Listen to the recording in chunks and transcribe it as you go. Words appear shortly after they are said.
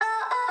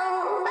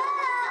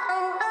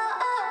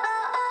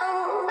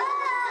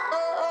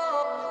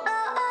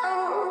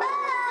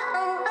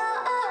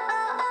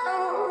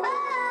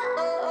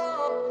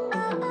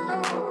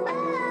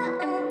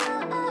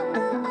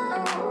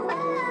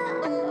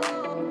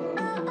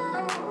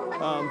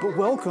But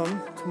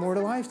welcome to More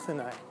to Life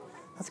tonight.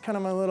 That's kind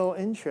of my little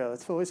intro.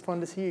 It's always fun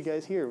to see you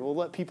guys here. We'll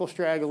let people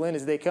straggle in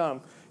as they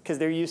come because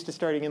they're used to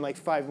starting in like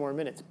 5 more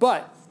minutes.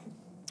 But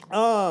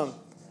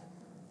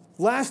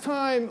last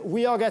time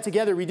we all got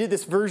together, we did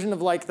this version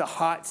of like the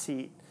hot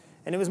seat.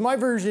 And it was my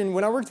version.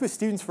 When I worked with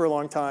students for a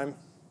long time,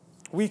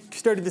 we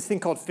started this thing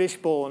called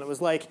Fishbowl. And it was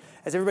like,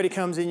 as everybody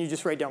comes in, you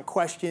just write down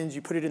questions.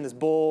 You put it in this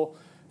bowl.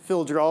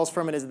 Phil draws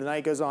from it as the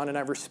night goes on, and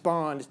I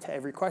respond to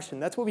every question.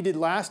 That's what we did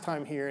last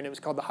time here, and it was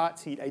called the hot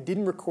seat. I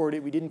didn't record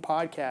it. We didn't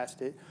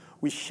podcast it.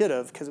 We should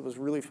have, because it was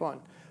really fun.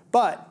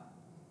 But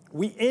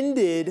we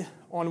ended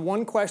on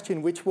one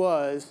question, which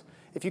was,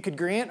 if you could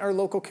grant our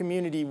local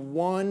community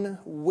one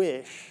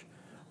wish,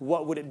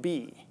 what would it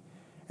be?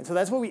 And so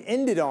that's what we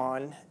ended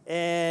on,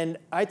 and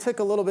I took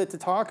a little bit to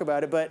talk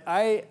about it, but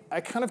I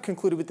kind of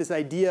concluded with this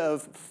idea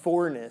of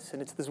forness,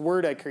 and it's this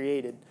word I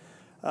created.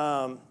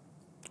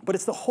 But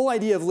it's the whole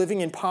idea of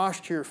living in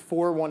posture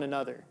for one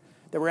another,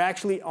 that we're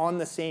actually on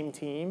the same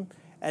team,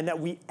 and that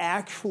we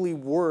actually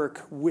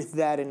work with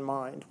that in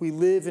mind. We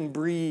live and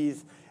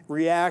breathe,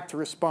 react,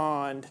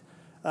 respond,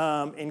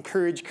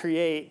 encourage,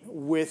 create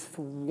with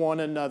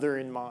one another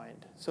in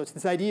mind. So it's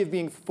this idea of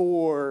being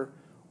for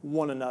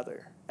one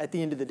another at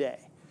the end of the day,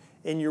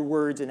 in your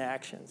words and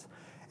actions.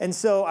 And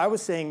so I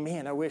was saying,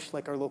 man, I wish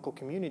like our local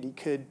community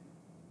could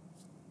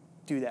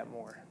do that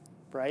more,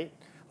 right?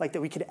 Like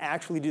that we could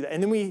actually do that.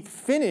 And then we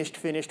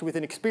finished with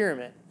an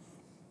experiment.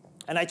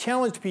 And I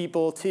challenged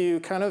people to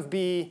kind of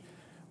be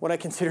what I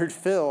considered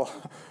Phil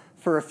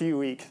for a few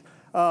weeks.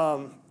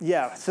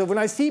 So when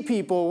I see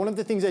people, one of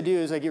the things I do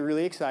is I get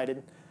really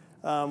excited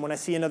when I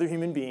see another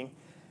human being.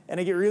 And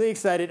I get really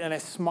excited and I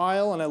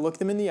smile and I look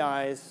them in the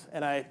eyes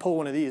and I pull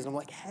one of these and I'm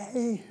like,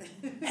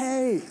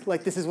 hey,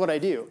 like this is what I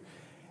do.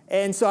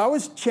 And so I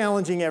was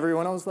challenging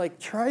everyone. I was like,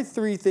 try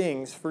 3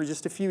 things for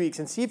just a few weeks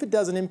and see if it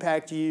doesn't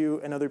impact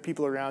you and other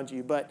people around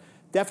you. But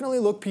definitely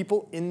look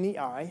people in the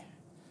eye.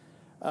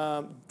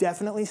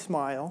 Definitely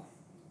smile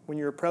when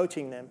you're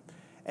approaching them.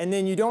 And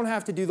then you don't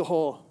have to do the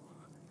whole,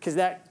 because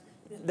that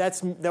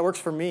works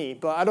for me.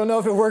 But I don't know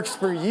if it works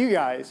for you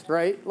guys,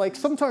 right? Like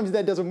sometimes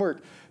that doesn't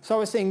work. So I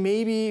was saying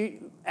maybe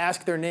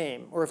ask their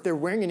name. Or if they're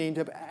wearing a name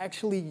tag,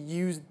 actually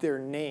use their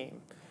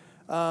name.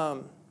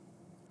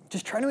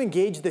 Just try to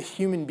engage the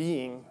human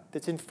being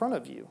that's in front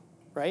of you,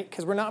 right?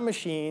 Because we're not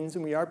machines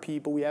and we are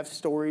people. We have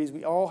stories.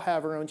 We all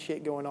have our own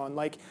shit going on.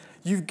 Like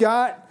you've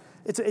got,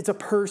 it's a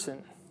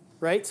person,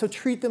 right? So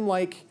treat them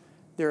like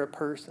they're a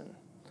person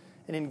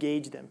and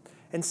engage them.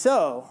 And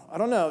so, I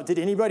don't know, did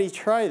anybody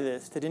try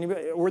this?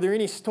 Were there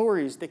any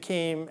stories that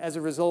came as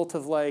a result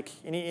of like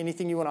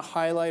anything you want to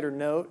highlight or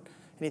note?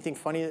 Anything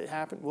funny that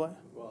happened? What?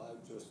 Well, I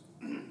just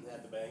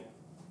at the bank.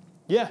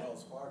 Yeah.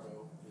 Wells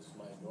Fargo is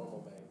my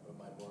normal bank, but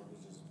my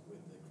mortgage is with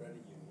the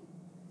credit union.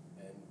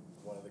 And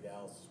one of the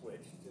gals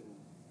switched, and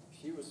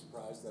she was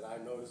surprised that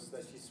I noticed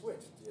that she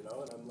switched, and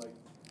I'm like,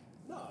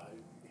 no,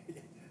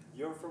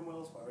 you're from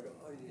Wells Fargo.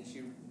 Oh,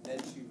 and then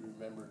she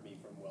remembered me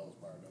from Wells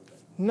Fargo.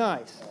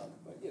 Nice.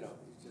 But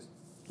it's just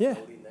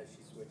noting that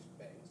she switched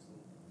banks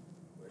and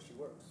where she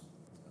works.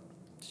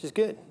 She's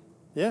good.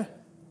 Yeah.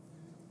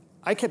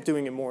 I kept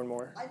doing it more and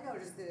more. I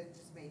noticed that it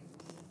just made me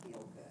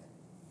feel good.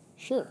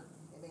 Sure.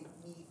 It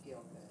made me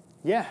feel good.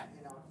 Yeah.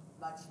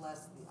 Much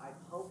less I'm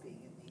hoping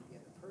it made the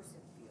other person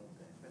feel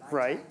good. But I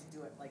Right. tried to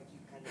do it like you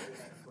kind of did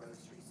at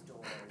grocery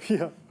stores.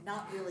 Yeah.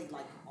 Not really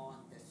like on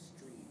the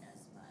street as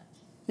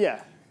much.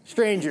 Yeah.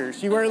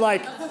 Strangers. You weren't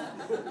like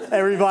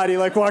everybody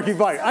like walking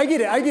by. I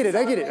get it.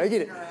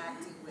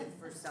 Interacting with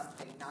for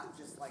something, not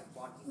just like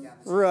walking down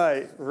the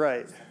street.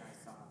 Right.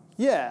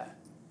 Yeah.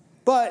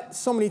 But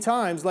so many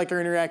times, like our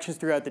interactions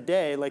throughout the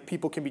day, like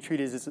people can be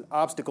treated as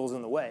obstacles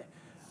in the way.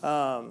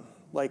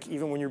 Like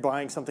even when you're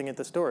buying something at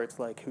the store, it's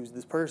like, who's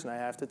this person I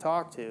have to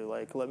talk to?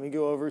 Like, let me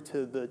go over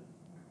to the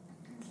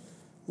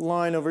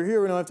line over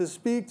here. We don't have to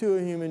speak to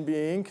a human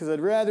being because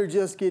I'd rather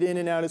just get in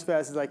and out as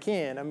fast as I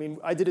can. I mean,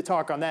 I did a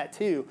talk on that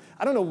too.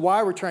 I don't know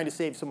why we're trying to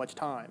save so much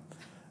time.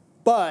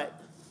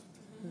 But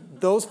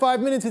those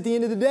 5 minutes at the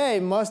end of the day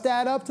must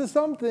add up to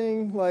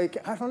something.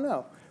 Like, I don't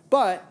know.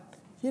 But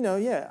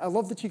I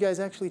love that you guys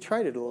actually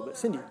tried it a little bit.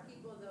 Cindy. There are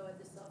people, though, at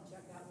the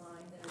self-checkout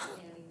line that are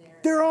standing there.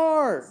 There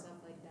are. And stuff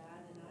like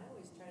that, and I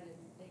always try to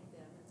thank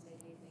them and say,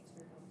 hey, thanks for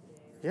your help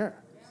today. Yeah.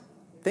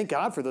 Thank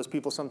God for those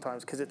people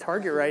sometimes, because at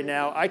Target right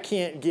now, I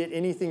can't get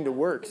anything to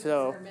work.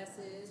 So, Our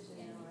message,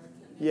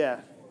 yeah.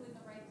 In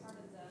the right part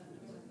of the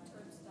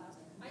church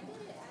stuff. I did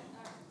it at,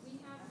 we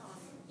have,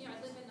 I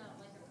live in a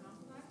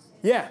complex.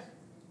 And Yeah.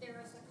 There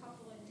is a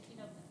couple in,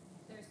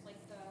 there's like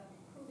the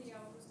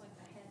Julio, who's like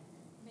the head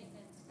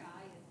maintenance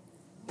guy,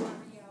 and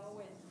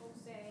Mario and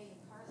Jose and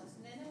Carlos.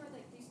 And then there were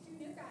like these 2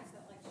 new guys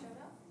that like showed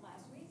up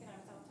last week, and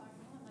I was out talking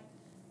to them. I'm like,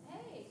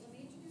 hey, let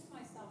me introduce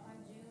myself.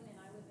 I'm June, and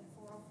I live in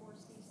 404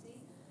 CC.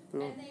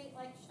 Cool. And they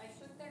I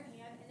shook their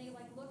hand, and they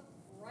looked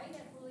right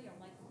at Julio,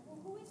 like, well,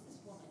 who is this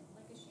woman?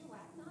 Like, is she a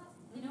whack nut?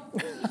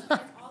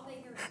 All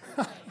they hear is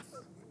her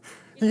face.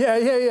 Yeah.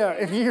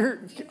 If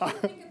you're If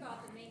you think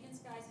about the maintenance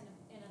guys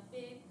in a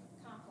big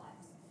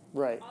complex,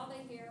 right. all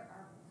they hear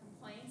are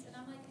complaints, and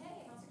I'm like,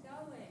 hey, how's it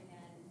going?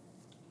 And,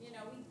 you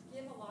know, we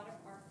give a lot of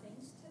our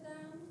things to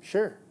them,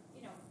 Sure.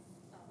 you know,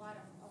 a lot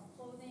of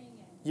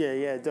clothing and.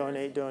 Yeah,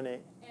 donate.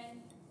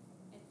 And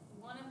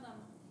one of them,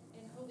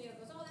 and Julio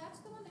goes, oh, that's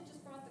the one that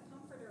just brought the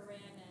comforter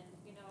in, and,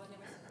 you know, and it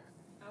was an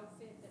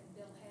outfit that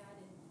Bill had,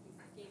 and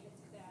we gave it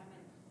to them,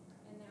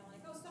 and they're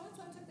like, oh,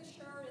 so-and-so took the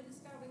shirt, and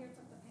this guy over here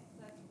took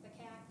the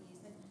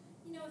khakis, and,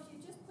 you know, if you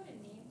just put a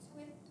name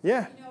to it,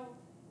 Yeah.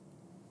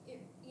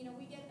 you know,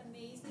 we get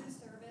amazing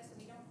service, and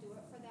we don't do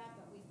it for that,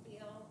 but we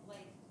feel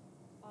like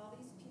all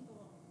these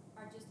people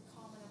are just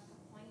calling up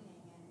complaining,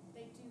 and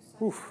they do such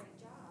a Oof.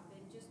 great job,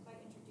 and just by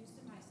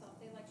introducing myself,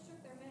 they like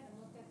shook their head and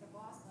looked at the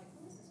boss like,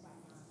 who is this guy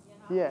now? You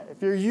know? Yeah,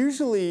 if you're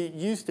usually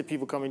used to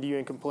people coming to you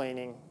and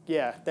complaining,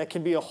 yeah, that can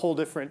be a whole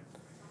different,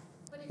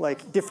 But it like,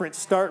 goes different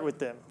along start with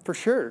them, for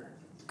sure.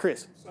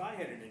 Chris. So I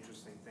had an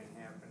interesting thing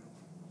happen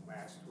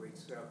last week.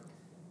 So,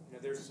 you know,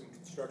 there's some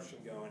construction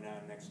going on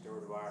next door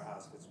to our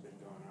house that's been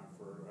going on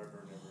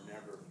forever and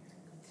ever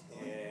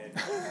and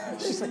ever.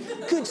 And She's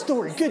like, good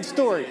story.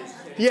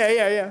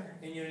 Yeah.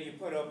 And you know, you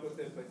put up with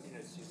it, but you know,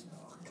 it's just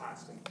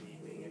constant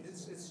beeping, and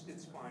it's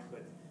fine.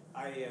 But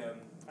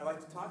I like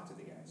to talk to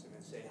the guys and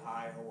then say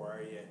hi, how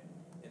are you?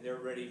 And they're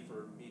ready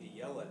for me to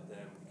yell at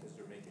them because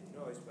they're making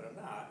noise, but I'm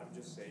not. I'm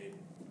just saying,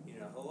 you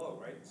know, hello,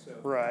 right? So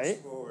Right.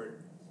 fast forward.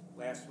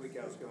 Last week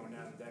I was going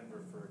down to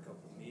Denver for a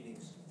couple of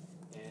meetings,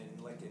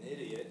 and like an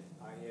idiot,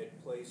 I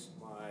had placed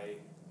my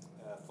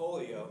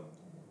folio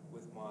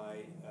with my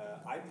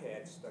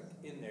iPad stuck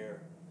in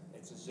there.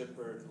 It's a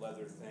zippered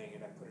leather thing,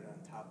 and I put it on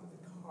top of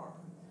the car.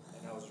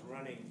 And I was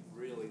running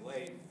really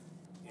late,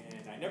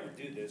 and I never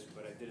do this,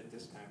 but I did it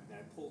this time. And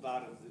I pulled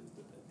out of the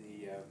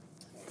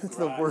That's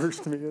the garage,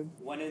 worst, man.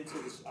 went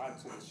onto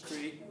the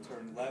street, and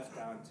turned left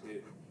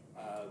onto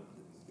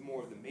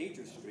more of the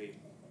major street,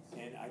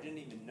 and I didn't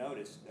even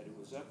notice that it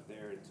was up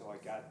there until I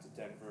got to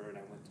Denver and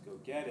I went to go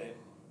get it,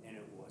 and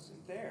it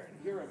wasn't there. And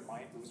here it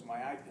was my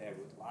iPad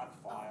with a lot of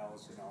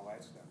files and all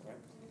that stuff, right?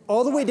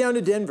 All the way down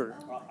to Denver.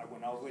 I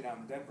went all the way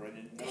down to Denver. I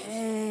didn't notice.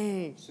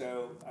 Dang.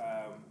 So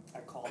I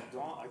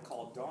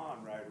called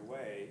Dawn right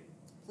away.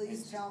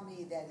 Please tell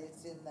me that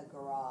it's in the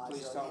garage.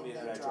 Please or tell in me the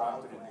that I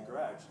dropped it in driveway. the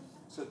garage.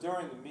 So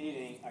during the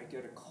meeting, I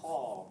get a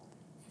call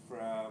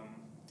from,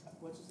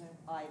 what's his name?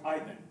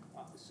 Ivan.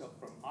 So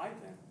from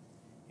Ivan,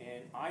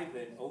 and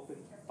Ivan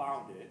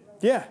found it,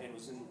 Yeah. and it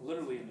was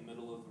literally in the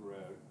middle of the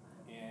road,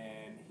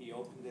 and he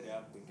opened it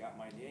up and got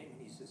my name,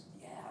 and he says,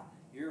 yeah,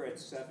 you're at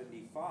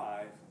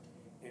 75,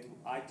 and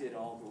I did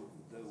all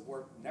the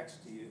work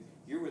next to you.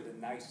 You were the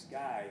nice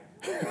guy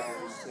who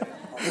always said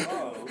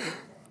hello,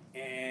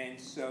 and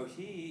so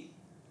he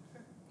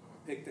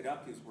picked it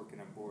up. He was working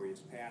on Boreas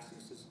Pass.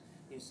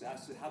 I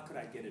said, how could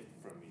I get it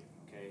from you?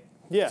 Okay.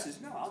 Yeah. He says,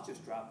 no, I'll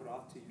just drop it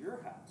off to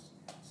your house.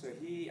 So I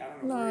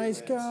don't know where he Nice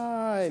lives.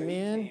 guy, So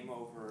man. he came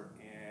over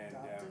and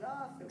Dropped it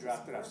off. and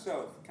dropped it off.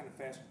 So kind of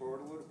fast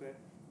forward a little bit.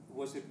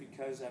 Was it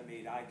because I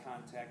made eye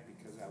contact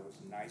because I was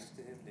nice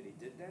to him that he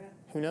did that?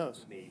 Who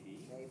knows?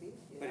 Maybe. Maybe.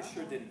 But it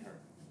sure didn't hurt.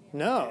 And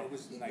No. it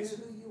was He nice.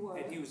 knew who you were.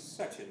 And he was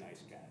such a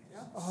nice guy. Yeah.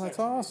 Oh, Such that's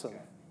a nice awesome.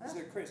 guy. He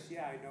said, Chris,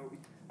 yeah,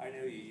 I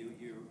know you.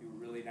 You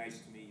were really nice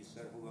to me. You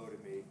said hello to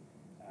me.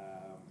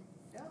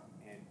 Yeah.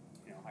 And,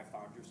 you know, I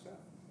found your stuff.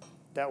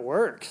 That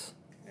works.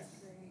 Yeah.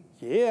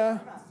 Yeah.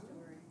 Story.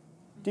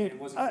 And Dude, it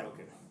wasn't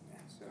broken. Yeah,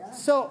 so.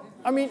 so,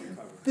 I mean,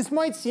 this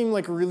might seem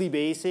like really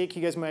basic.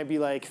 You guys might be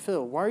like,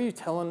 Phil, why are you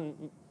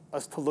telling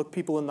us to look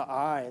people in the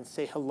eye and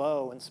say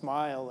hello and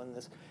smile and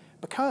this?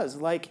 Because,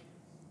 like,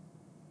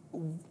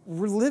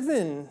 we're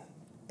living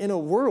in a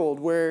world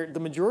where the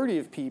majority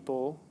of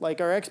people,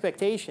 like our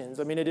expectations,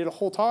 I mean, I did a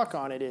whole talk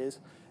on it, is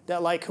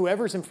that, like,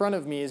 whoever's in front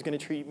of me is going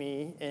to treat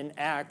me and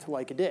act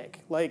like a dick.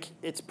 Like,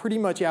 it's pretty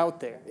much out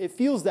there. It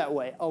feels that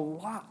way a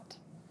lot.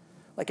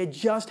 Like, I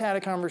just had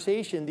a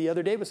conversation the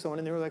other day with someone,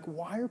 and they were like,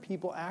 why are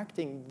people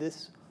acting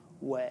this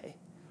way?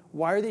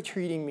 Why are they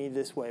treating me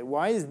this way?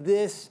 Why is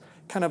this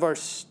kind of our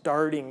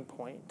starting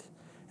point?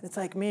 And it's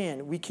like,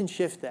 man, we can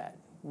shift that.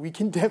 We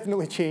can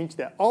definitely change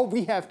that. All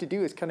we have to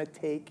do is kind of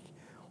take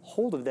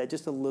hold of that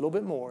just a little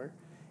bit more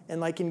and,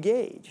 like,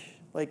 engage,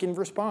 like, and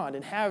respond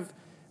and have,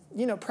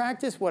 you know,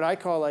 practice what I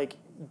call, like,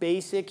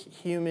 basic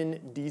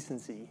human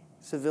decency,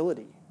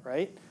 civility,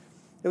 right?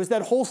 It was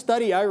that whole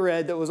study I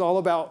read that was all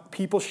about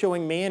people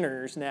showing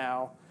manners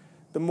now.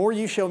 The more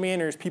you show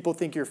manners, people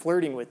think you're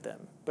flirting with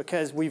them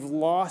because we've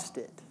lost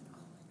it.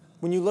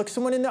 When you look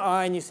someone in the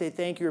eye and you say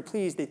thank you or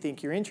please, they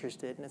think you're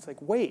interested. And it's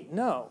like, wait,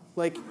 no.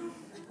 Like,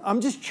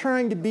 I'm just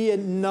trying to be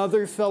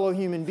another fellow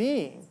human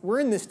being. We're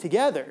in this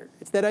together.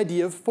 It's that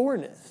idea of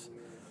fourness.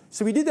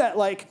 So we did that,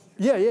 like,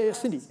 yeah,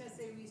 Cindy. I was just gonna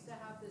say, we used to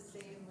have the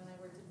same when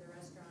I worked at the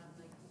restaurant,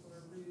 like, people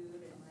were rude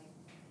and,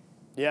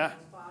 like, Yeah,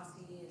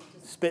 bossy and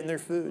just. spitting their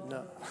food,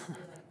 no. Be like,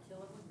 kill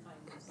it with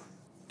kindness.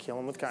 Kill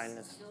them with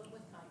kindness. Kill it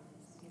with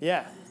kindness. You know,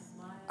 Yeah. just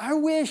smile. I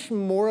wish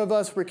more of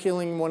us were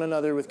killing one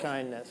another with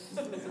kindness.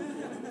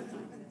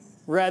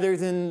 Rather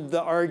than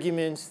the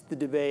arguments, the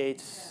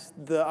debates,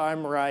 the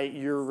I'm right,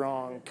 you're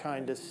wrong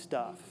kind of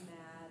stuff.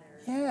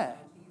 Be mad or, Yeah.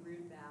 be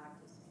rude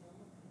back, just kill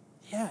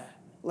it. Yeah.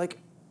 Like,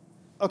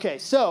 okay,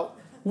 so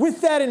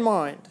with that in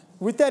mind,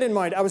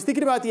 I was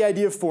thinking about the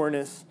idea of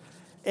fourness,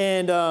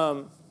 and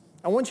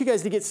I want you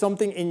guys to get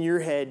something in your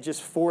head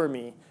just for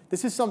me.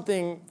 This is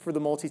something for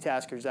the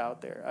multitaskers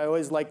out there. I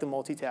always like the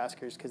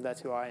multitaskers because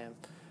that's who I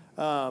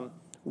am.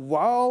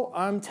 While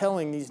I'm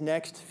telling these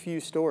next few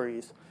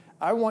stories,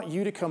 I want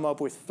you to come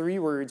up with 3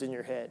 words in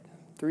your head.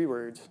 3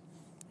 words.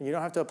 And you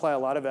don't have to apply a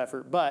lot of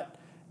effort, but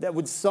that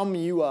would sum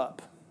you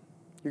up.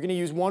 You're going to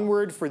use one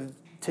word for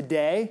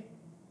today,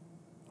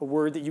 a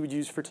word that you would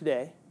use for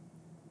today,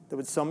 that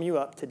would sum you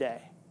up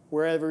today.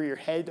 Wherever your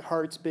head,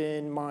 heart's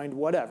been, mind,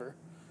 whatever.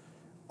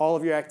 All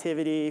of your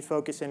activity,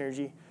 focus,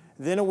 energy.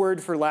 Then a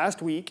word for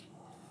last week.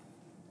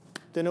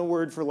 Then a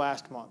word for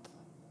last month.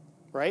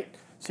 Right?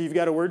 So you've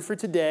got a word for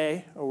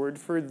today, a word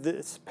for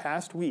this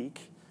past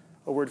week,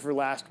 a word for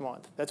last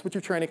month. That's what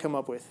you're trying to come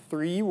up with.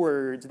 3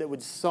 words that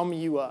would sum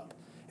you up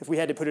if we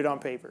had to put it on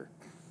paper.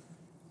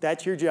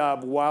 That's your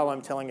job while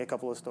I'm telling a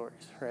couple of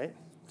stories, right?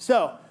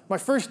 So my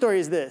first story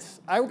is this.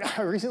 I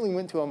recently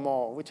went to a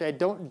mall, which I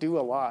don't do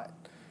a lot.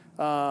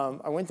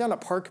 I went down to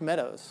Park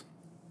Meadows.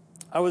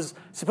 I was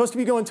supposed to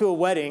be going to a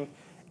wedding,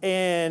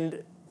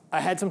 and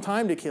I had some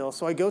time to kill,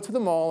 so I go to the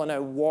mall and I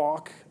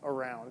walk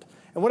around.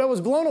 And what I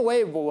was blown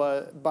away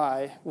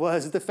by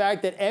was the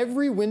fact that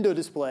every window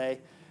display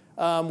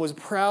was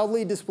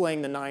proudly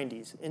displaying the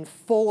 90s in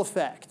full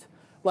effect.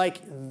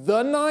 Like,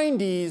 the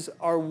 90s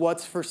are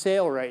what's for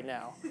sale right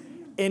now.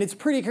 And it's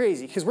pretty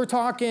crazy, because we're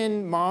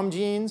talking mom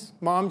jeans,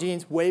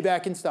 way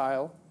back in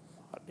style.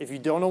 If you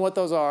don't know what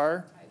those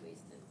are,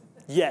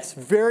 yes,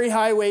 very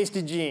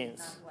high-waisted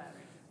jeans.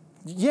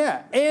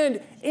 Yeah, and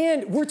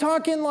we're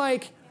talking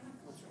like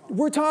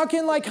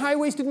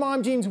high-waisted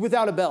mom jeans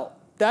without a belt.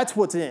 That's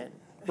what's in,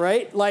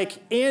 right?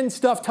 Like, and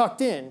stuff tucked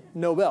in,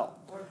 no belt.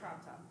 Or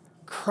crop top.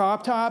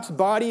 Crop tops,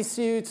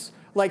 bodysuits,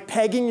 like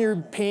pegging your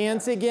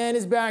pants again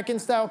is back in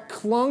style.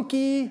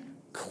 Clunky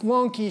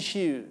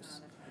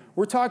shoes.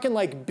 We're talking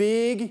like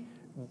big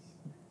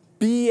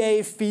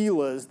BA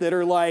Filas that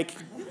are like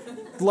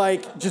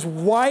just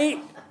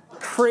white,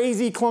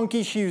 crazy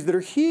clunky shoes that are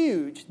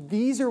huge.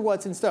 These are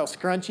what's in style.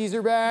 Scrunchies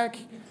are back.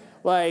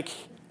 Like,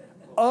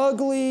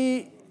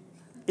 ugly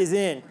is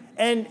in.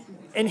 And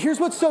here's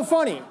what's so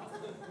funny.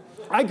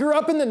 I grew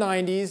up in the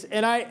 90s,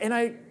 and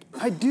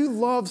I do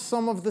love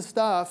some of the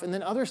stuff, and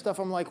then other stuff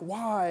I'm like,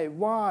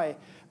 why?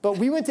 But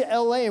we went to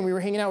LA and we were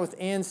hanging out with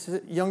Ann's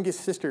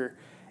youngest sister,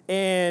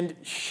 and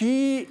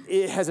she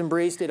has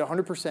embraced it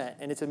 100%,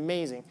 and it's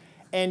amazing.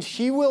 And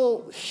she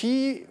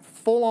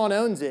full on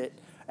owns it.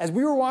 As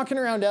we were walking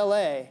around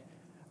LA,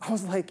 I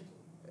was like,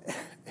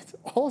 it's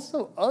all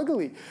so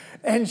ugly.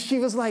 And she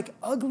was like,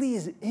 ugly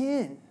is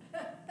in.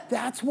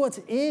 That's what's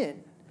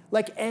in.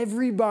 Like,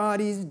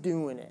 everybody's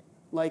doing it.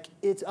 Like,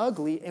 it's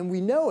ugly, and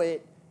we know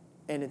it,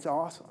 and it's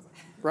awesome,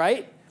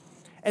 right?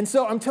 And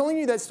so I'm telling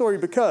you that story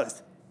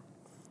because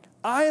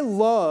I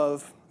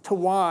love to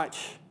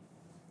watch,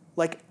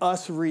 like,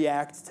 us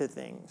react to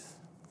things.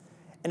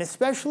 And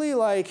especially,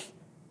 like,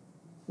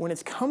 when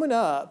it's coming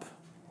up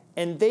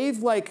and they've,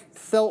 like,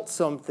 felt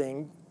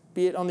something,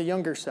 be it on the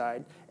younger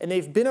side, and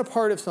they've been a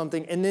part of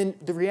something, and then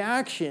the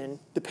reaction,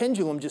 the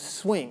pendulum just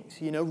swings,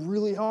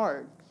 really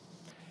hard.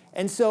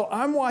 And so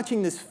I'm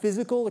watching this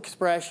physical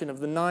expression of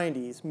the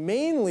 90s.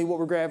 Mainly what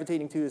we're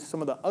gravitating to is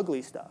some of the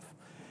ugly stuff.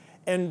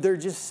 And they're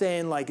just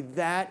saying, like,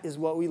 that is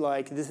what we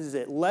like. This is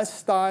it. Less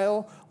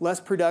style,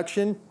 less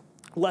production,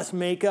 less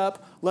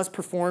makeup, less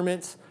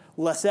performance,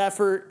 less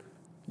effort.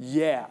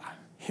 Yeah,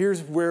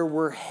 here's where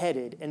we're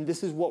headed, and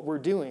this is what we're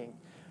doing.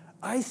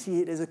 I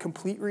see it as a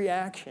complete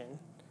reaction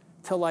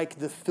to, like,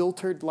 the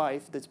filtered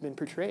life that's been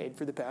portrayed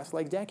for the past,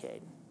 like,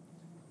 decade.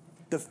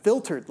 The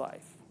filtered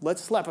life.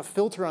 Let's slap a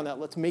filter on that.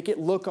 Let's make it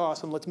look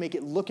awesome. Let's make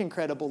it look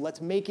incredible. Let's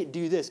make it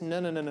do this.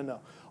 No.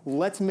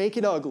 Let's make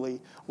it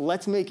ugly.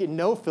 Let's make it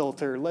no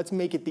filter. Let's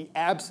make it the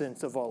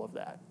absence of all of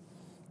that,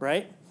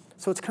 right?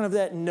 So it's kind of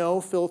that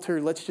no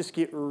filter, let's just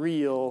get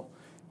real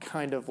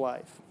kind of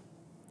life.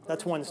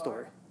 That's one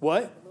story.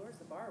 What? It lowers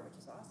the bar,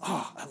 which is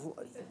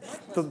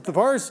awesome. The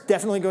bar is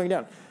definitely going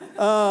down.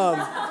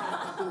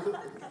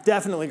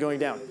 Definitely going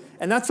down.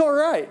 And that's all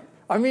right.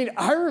 I mean,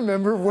 I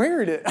remember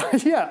wearing it.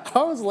 Yeah,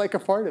 I was like a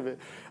part of it.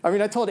 I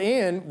mean, I told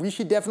Ann we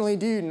should definitely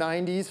do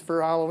 90s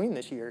for Halloween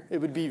this year. It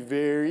would be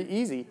very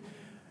easy.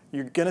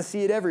 You're going to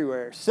see it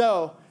everywhere.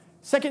 So,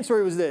 second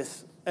story was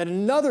this. At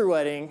another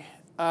wedding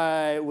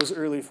I was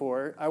early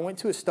for, I went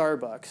to a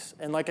Starbucks.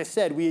 And like I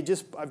said,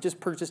 I've just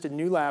purchased a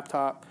new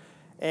laptop.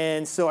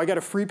 And so I got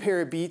a free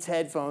pair of Beats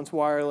headphones,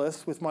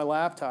 wireless, with my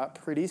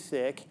laptop. Pretty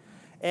sick.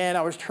 And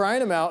I was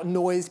trying them out,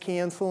 noise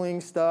canceling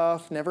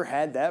stuff. Never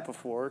had that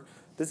before.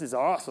 This is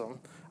awesome.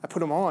 I put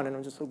them on, and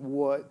I'm just like,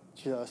 what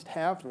just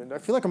happened? I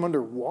feel like I'm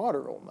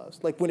underwater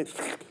almost, like when it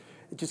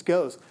just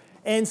goes.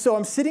 And so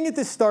I'm sitting at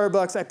this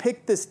Starbucks. I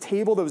picked this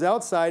table that was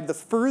outside, the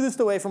furthest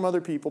away from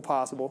other people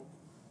possible.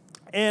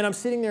 And I'm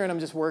sitting there, and I'm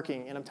just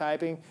working, and I'm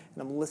typing,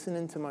 and I'm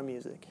listening to my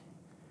music.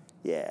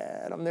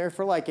 Yeah, and I'm there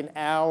for like an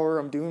hour.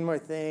 I'm doing my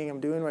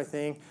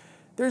thing.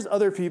 there's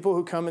other people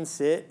who come and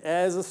sit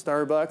as a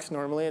Starbucks.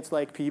 Normally it's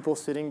like people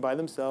sitting by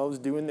themselves,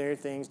 doing their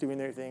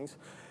things.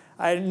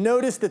 I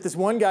noticed that this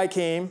one guy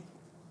came,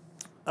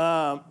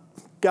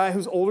 guy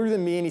who's older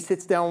than me, and he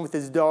sits down with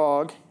his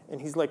dog,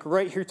 and he's like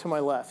right here to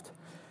my left.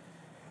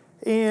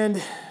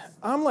 And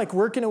I'm like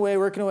working away,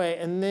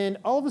 and then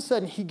all of a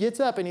sudden he gets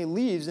up and he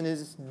leaves, and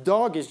his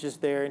dog is just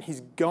there, and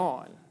he's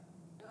gone.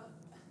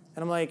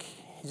 And I'm like,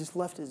 he just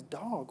left his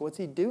dog. What's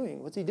he doing?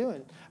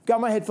 I've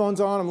got my headphones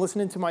on, I'm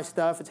listening to my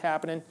stuff, it's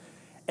happening.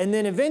 And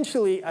then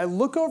eventually I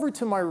look over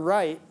to my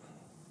right,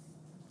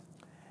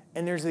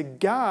 and there's a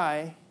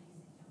guy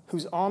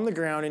who's on the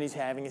ground and he's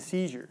having a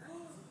seizure.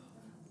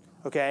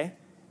 Okay?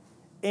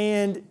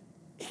 And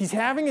he's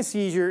having a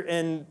seizure,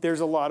 and there's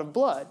a lot of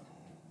blood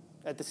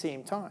at the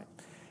same time.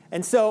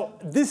 And so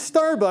this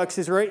Starbucks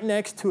is right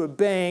next to a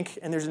bank,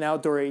 and there's an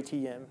outdoor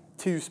ATM,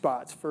 2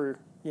 spots for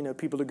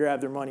people to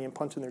grab their money and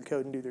punch in their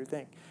code and do their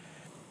thing.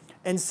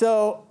 And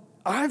so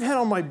I've had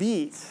on my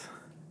beats,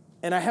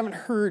 and I haven't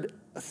heard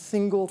a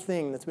single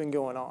thing that's been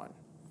going on.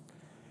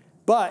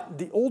 But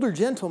the older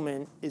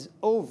gentleman is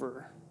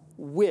over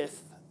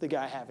with the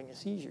guy having a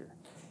seizure.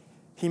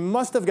 He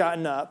must have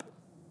gotten up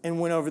and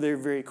went over there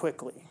very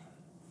quickly.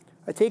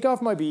 I take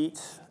off my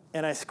beats,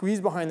 and I squeeze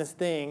behind this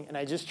thing, and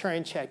I just try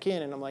and check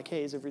in, and I'm like,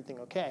 hey, is everything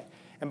okay?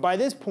 And by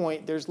this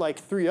point, there's like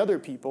 3 other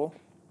people,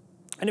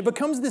 and it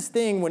becomes this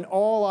thing when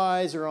all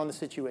eyes are on the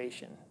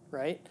situation,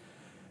 right?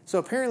 So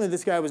apparently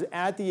this guy was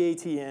at the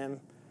ATM,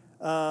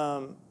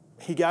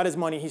 he got his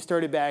money, he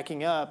started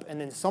backing up, and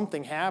then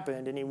something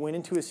happened, and he went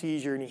into a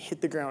seizure, and he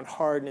hit the ground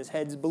hard, and his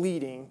head's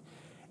bleeding,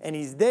 and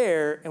he's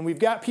there, and we've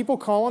got people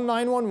calling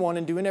 911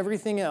 and doing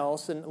everything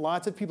else, and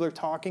lots of people are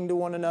talking to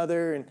one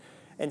another,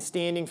 and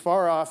standing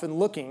far off and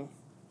looking.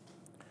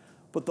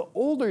 But the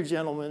older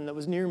gentleman that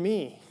was near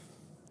me,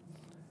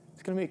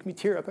 it's going to make me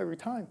tear up every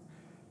time.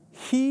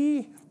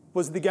 He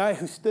was the guy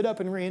who stood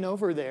up and ran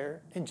over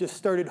there and just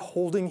started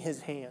holding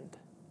his hand.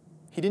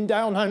 He didn't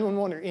dial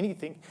 911 or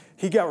anything.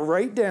 He got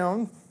right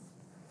down,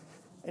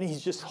 and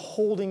he's just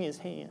holding his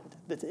hand.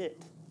 That's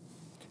it.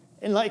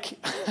 And like,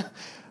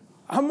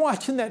 I'm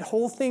watching that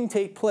whole thing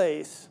take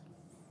place.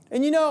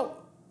 And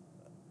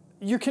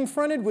you're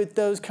confronted with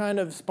those kind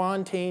of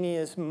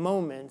spontaneous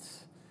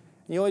moments.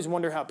 And you always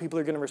wonder how people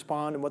are going to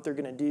respond and what they're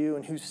going to do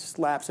and who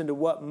slaps into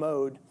what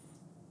mode.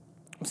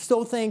 I'm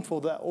so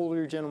thankful that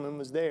older gentleman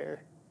was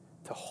there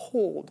to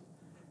hold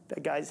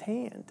that guy's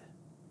hand,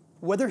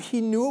 whether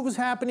he knew it was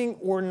happening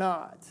or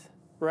not,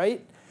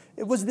 right?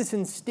 It was this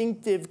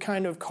instinctive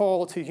kind of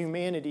call to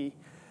humanity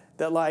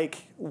that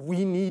like,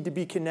 we need to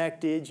be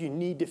connected, you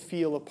need to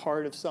feel a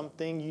part of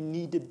something, you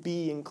need to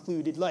be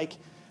included. Like,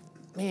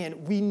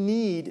 man, we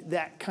need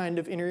that kind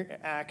of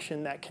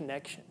interaction, that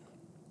connection.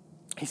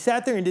 He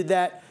sat there and did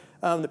that.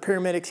 The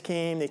paramedics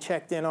came, they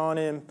checked in on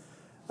him.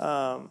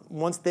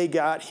 Once they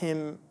got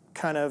him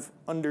kind of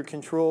under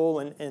control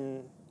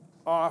and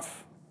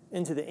off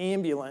into the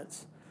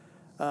ambulance,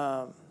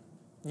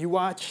 you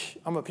watch,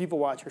 I'm a people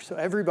watcher, so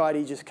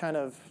everybody just kind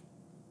of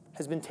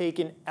has been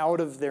taken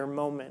out of their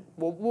moment.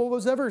 What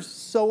was ever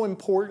so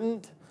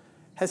important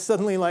has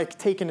suddenly like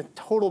taken a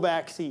total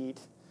backseat,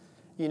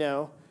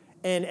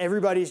 and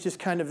everybody's just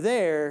kind of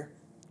there,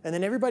 and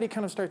then everybody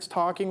kind of starts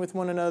talking with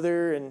one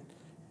another and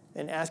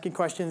asking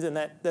questions, and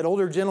that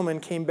older gentleman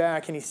came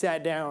back and he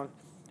sat down,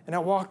 and I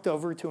walked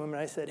over to him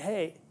and I said,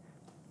 hey,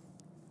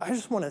 I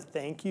just want to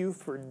thank you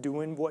for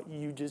doing what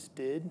you just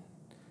did.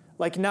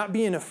 Like not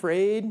being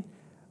afraid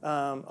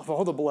of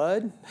all the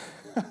blood,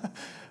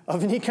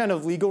 of any kind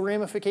of legal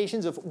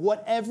ramifications, of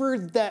whatever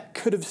that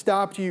could have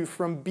stopped you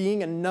from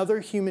being another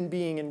human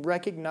being and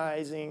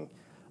recognizing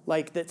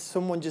like that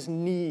someone just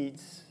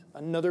needs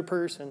another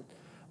person.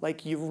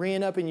 Like you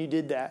ran up and you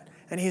did that.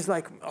 And he's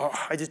like, oh,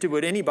 I just did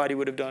what anybody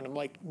would have done. I'm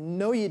like,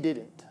 no, you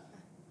didn't.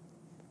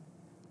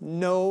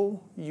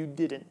 No, you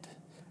didn't.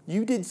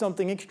 You did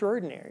something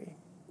extraordinary.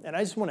 And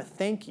I just want to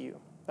thank you.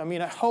 I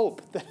mean, I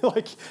hope that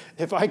like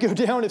if I go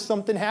down, if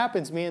something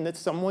happens, man, that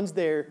someone's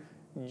there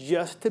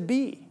just to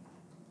be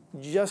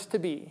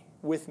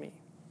with me.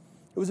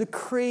 It was a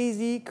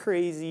crazy,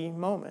 crazy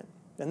moment.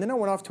 And then I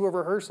went off to a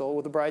rehearsal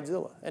with the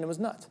Bridezilla, and it was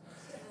nuts.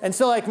 And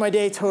so like my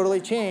day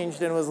totally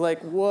changed, and it was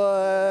like,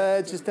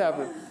 what just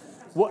happened?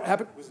 What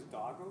happened? Was the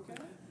dog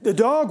okay? The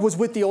dog was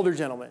with the older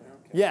gentleman.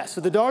 Okay. Yeah, so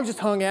the dog just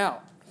hung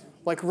out,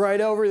 like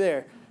right over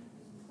there.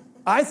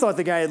 I thought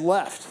the guy had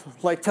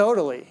left, like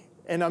totally.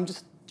 And I'm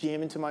just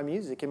jamming to my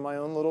music in my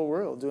own little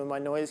world, doing my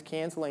noise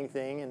canceling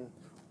thing, and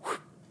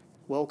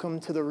welcome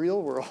to the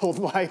real world,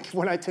 like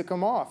when I took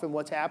him off and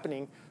what's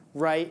happening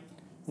right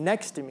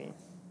next to me.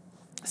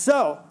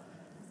 So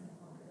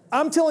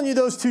I'm telling you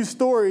those 2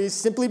 stories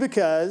simply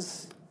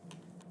because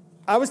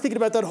I was thinking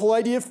about that whole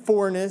idea of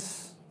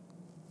forness,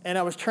 and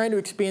I was trying to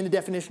expand the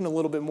definition a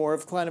little bit more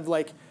of kind of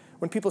like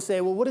when people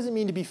say, well, what does it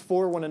mean to be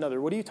for one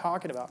another? What are you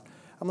talking about?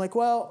 I'm like,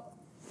 well,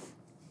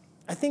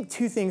 I think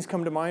 2 things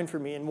come to mind for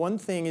me, and one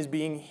thing is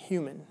being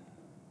human.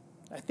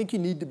 I think you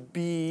need to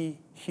be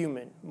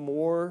human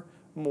more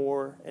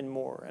more and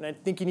more. And I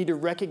think you need to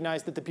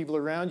recognize that the people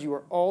around you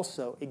are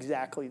also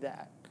exactly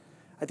that.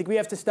 I think we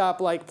have to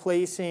stop like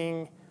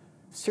placing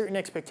certain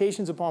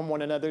expectations upon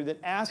one another that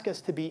ask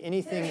us to be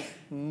anything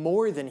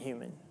more than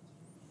human.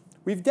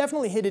 We've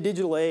definitely hit a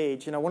digital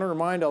age, and I want to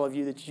remind all of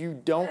you that you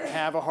don't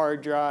have a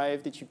hard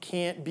drive, that you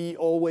can't be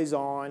always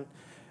on,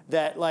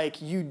 that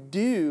like you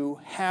do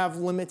have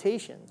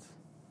limitations.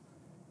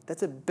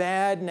 That's a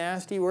bad,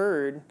 nasty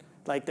word,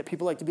 like that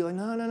people like to be like,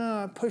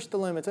 no, I push the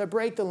limits, I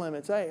break the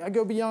limits, I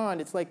go beyond.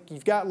 It's like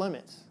you've got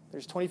limits.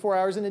 There's 24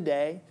 hours in a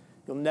day.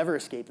 You'll never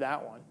escape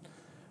that one.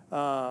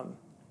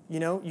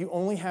 You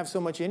only have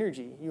so much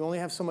energy. You only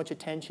have so much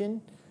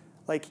attention.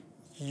 Like,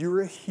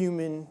 you're a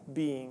human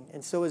being,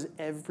 and so is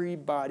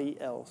everybody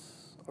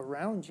else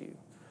around you.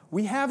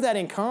 We have that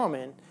in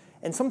common,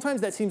 and sometimes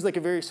that seems like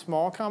a very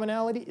small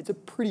commonality. It's a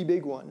pretty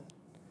big one.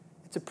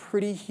 It's a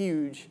pretty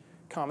huge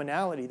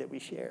commonality that we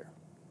share.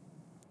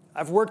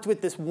 I've worked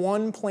with this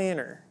one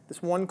planner,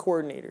 this one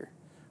coordinator.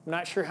 I'm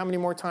not sure how many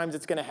more times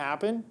it's going to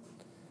happen,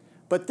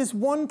 but this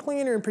one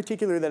planner in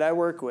particular that I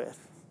work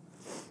with,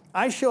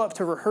 I show up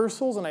to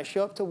rehearsals and I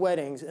show up to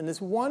weddings, and this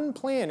one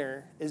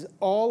planner is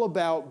all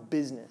about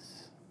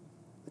business.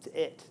 That's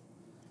it.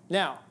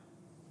 Now,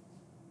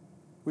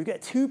 we've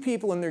got two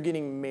people and they're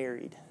getting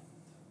married.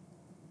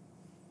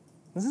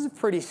 This is a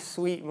pretty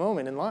sweet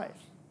moment in life.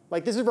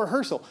 Like, this is a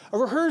rehearsal. A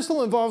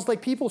rehearsal involves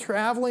like people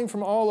traveling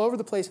from all over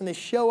the place, and they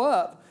show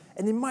up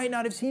and they might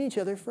not have seen each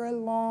other for a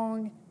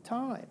long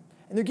time.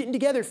 And they're getting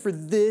together for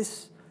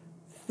this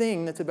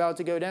thing that's about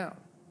to go down.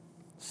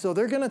 So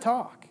they're going to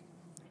talk.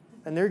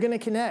 And they're going to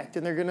connect,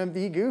 and they're going to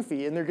be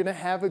goofy, and they're going to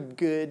have a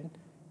good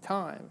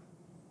time.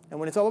 And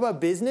when it's all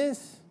about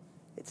business,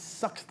 it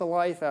sucks the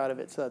life out of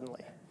it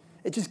suddenly.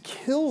 It just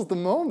kills the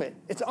moment.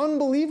 It's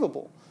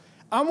unbelievable.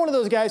 I'm one of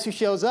those guys who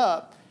shows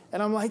up,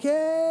 and I'm like,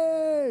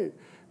 hey,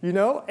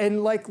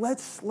 and like,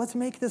 let's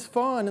make this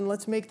fun, and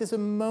let's make this a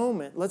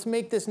moment. Let's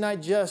make this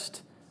not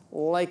just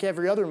like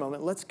every other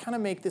moment. Let's kind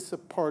of make this a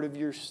part of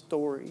your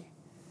story.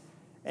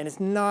 And it's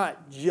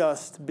not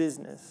just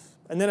business.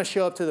 And then I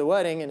show up to the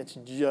wedding, and it's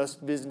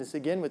just business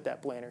again with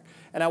that planner.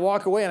 And I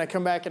walk away, and I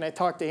come back, and I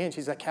talk to Ann.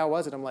 She's like, how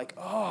was it? I'm like,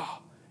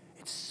 oh,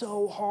 it's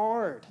so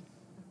hard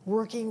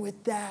working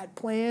with that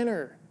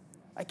planner.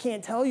 I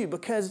can't tell you,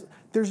 because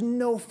there's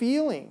no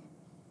feeling.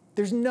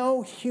 There's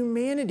no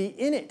humanity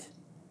in it.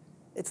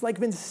 It's like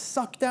been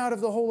sucked out of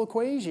the whole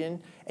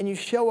equation, and you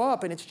show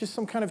up, and it's just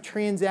some kind of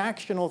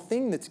transactional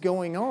thing that's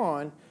going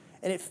on,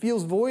 and it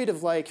feels void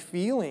of like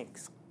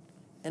feelings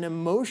and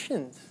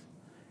emotions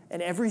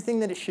and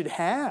everything that it should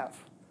have,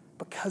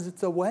 because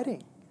it's a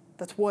wedding.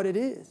 That's what it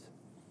is.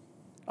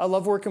 I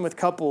love working with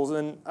couples,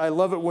 and I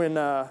love it when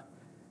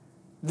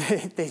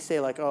they say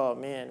like, oh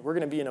man, we're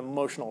going to be an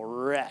emotional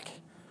wreck.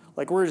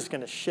 Like, we're just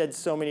going to shed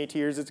so many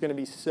tears, it's going to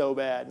be so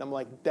bad. And I'm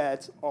like,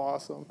 that's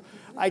awesome.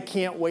 I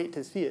can't wait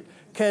to see it.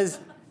 Because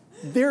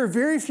there are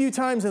very few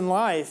times in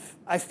life,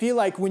 I feel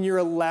like, when you're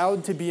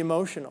allowed to be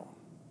emotional.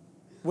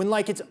 When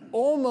like it's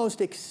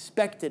almost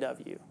expected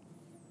of you,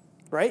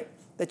 right?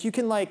 That you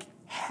can like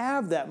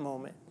have that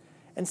moment.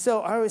 And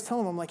so I always tell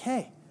them, I'm like,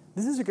 hey,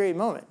 this is a great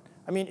moment.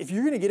 I mean, if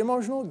you're going to get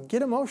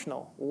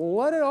emotional.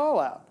 Let it all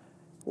out.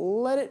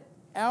 Let it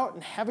out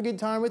and have a good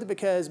time with it,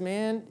 because,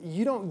 man,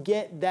 you don't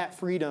get that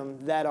freedom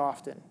that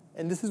often.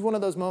 And this is one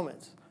of those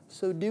moments.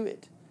 So do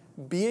it.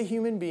 Be a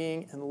human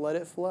being and let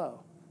it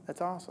flow.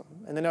 That's awesome.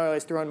 And then I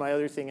always throw in my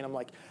other thing, and I'm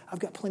like, I've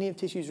got plenty of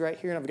tissues right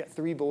here, and I've got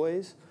 3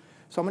 boys.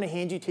 So I'm going to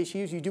hand you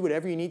tissues. You do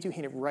whatever you need to.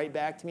 Hand it right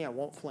back to me. I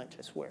won't flinch,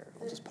 I swear.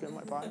 I'll just put it in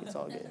my pocket. It's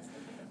all good.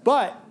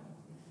 But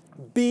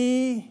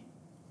be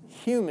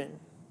human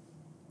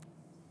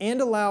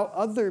and allow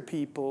other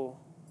people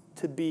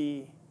to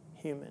be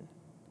human.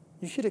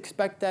 You should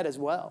expect that as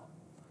well.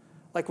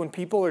 Like when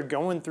people are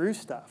going through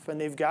stuff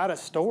and they've got a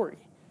story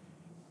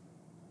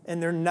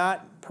and they're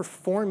not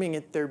performing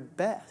at their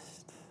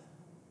best,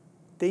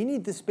 they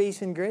need the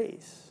space and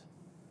grace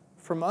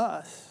from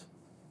us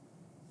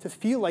to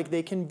feel like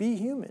they can be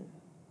human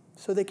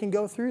so they can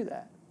go through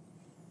that.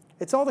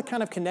 It's all the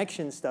kind of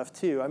connection stuff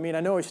too. I mean, I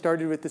know I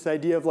started with this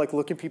idea of like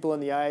looking people in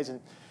the eyes and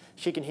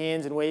shaking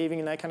hands and waving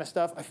and that kind of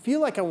stuff. I feel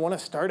like I want to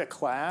start a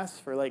class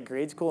for like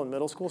grade school and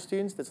middle school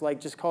students that's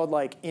like just called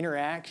like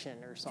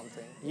interaction or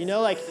something.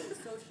 Like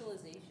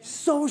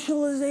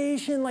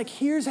socialization. Like,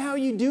 here's how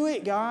you do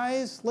it,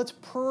 guys. Let's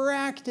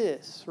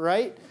practice,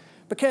 right?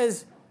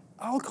 Because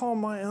I'll call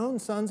my own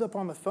sons up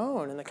on the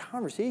phone and the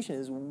conversation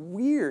is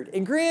weird.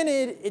 And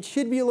granted, it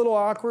should be a little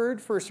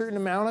awkward for a certain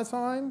amount of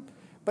time,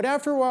 but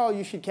after a while,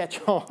 you should catch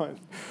on.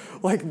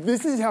 Like,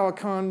 this is how a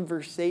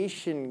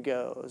conversation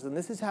goes, and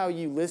this is how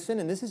you listen,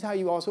 and this is how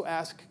you also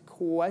ask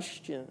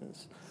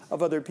questions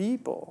of other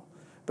people.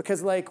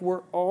 Because, like,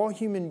 we're all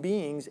human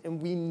beings,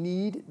 and we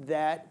need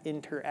that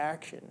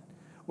interaction.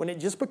 When it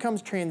just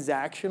becomes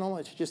transactional,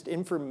 it's just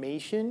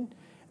information,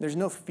 there's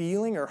no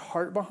feeling or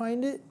heart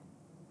behind it,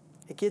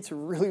 it gets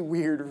really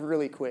weird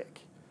really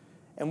quick.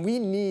 And we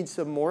need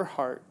some more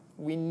heart.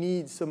 We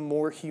need some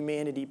more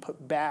humanity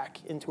put back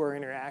into our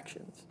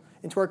interactions,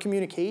 into our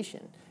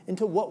communication,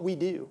 into what we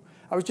do.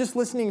 I was just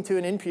listening to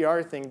an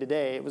NPR thing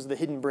today. It was The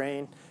Hidden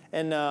Brain,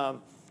 and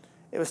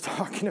it was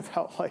talking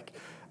about like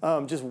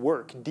just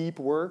work, deep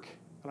work.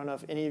 I don't know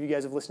if any of you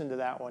guys have listened to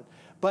that one,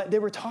 but they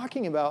were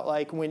talking about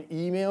like when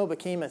email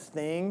became a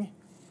thing,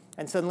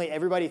 and suddenly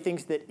everybody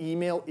thinks that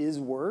email is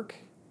work,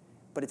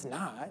 but it's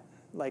not.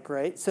 Like,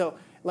 right? So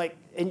like,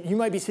 and you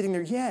might be sitting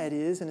there, yeah, it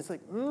is, and it's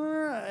like,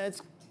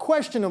 it's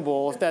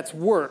questionable if that's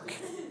work,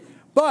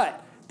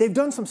 but they've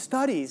done some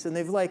studies and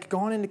they've like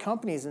gone into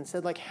companies and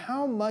said like,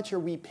 how much are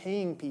we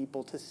paying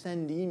people to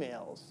send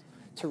emails,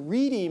 to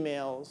read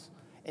emails,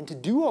 and to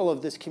do all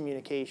of this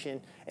communication?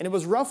 And it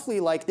was roughly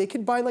like they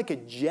could buy like a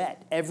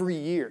jet every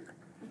year,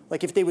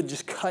 like if they would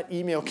just cut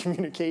email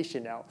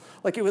communication out.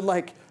 Like it would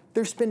like,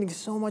 they're spending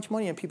so much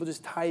money on people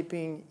just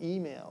typing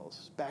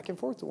emails back and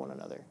forth to one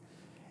another.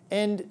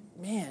 And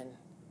man,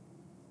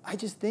 I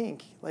just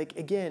think like,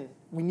 again,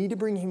 we need to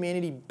bring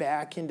humanity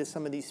back into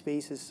some of these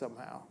spaces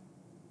somehow.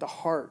 The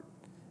heart,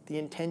 the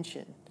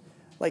intention,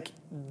 like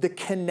the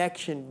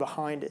connection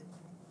behind it.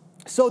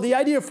 So the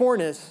idea of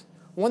fourness,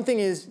 one thing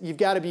is you've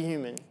got to be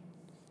human,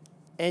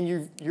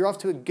 and you're off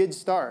to a good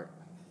start,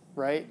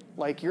 right?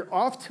 Like you're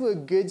off to a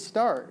good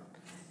start,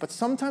 but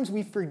sometimes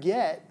we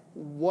forget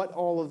what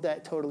all of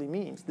that totally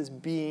means, this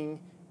being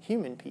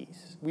human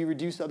piece. We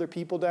reduce other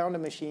people down to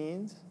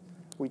machines.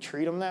 We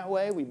treat them that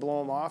way. We blow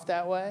them off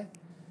that way.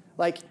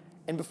 Like,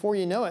 and before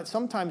you know it,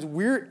 sometimes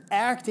we're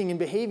acting and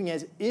behaving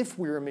as if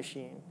we're a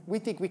machine. We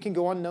think we can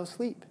go on no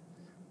sleep.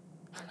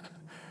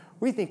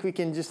 We think we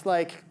can just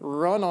like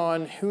run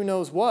on who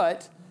knows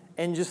what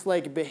and just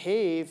like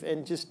behave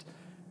and just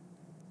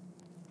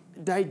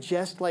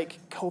digest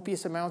like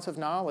copious amounts of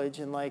knowledge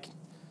and like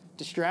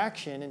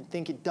distraction and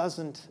think it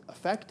doesn't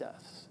affect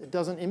us. It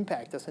doesn't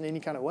impact us in any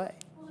kind of way.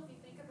 Well, if you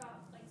think about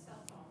like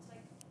cell phones,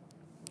 like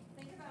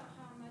think about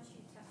how much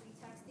we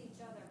text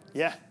each other versus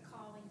Yeah.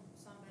 calling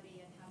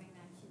somebody and having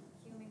that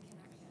human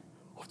connection.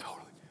 Oh,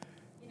 totally.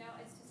 You know,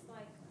 it's just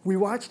like, We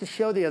watched a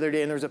show the other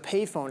day and there was a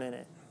payphone in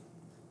it.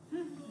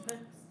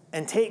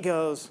 And Tate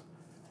goes,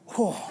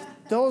 oh,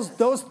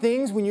 those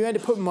things when you had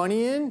to put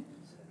money in,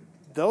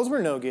 those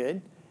were no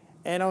good.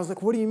 And I was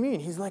like, what do you mean?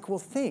 He's like, well,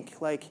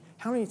 think, like,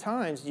 how many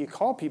times do you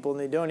call people and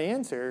they don't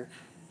answer?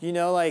 You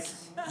know, like,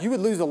 you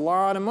would lose a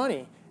lot of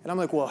money. And I'm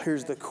like, well,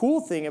 here's the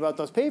cool thing about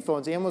those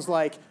payphones. Ann was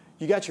like,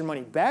 you got your money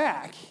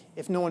back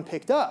if no one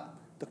picked up.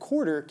 The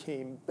quarter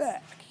came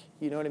back.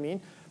 You know what I mean?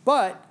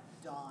 But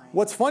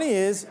what's funny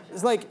is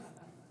like,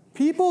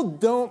 people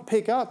don't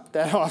pick up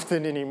that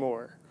often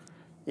anymore,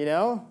 you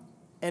know?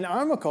 And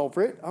I'm a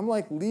culprit. I'm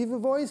like, leave a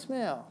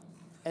voicemail.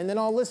 And then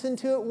I'll listen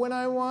to it when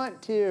I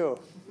want to.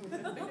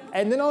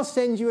 And then I'll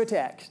send you a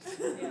text.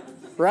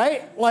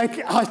 Right? Like,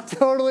 I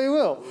totally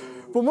will.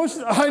 But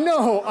I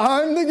know,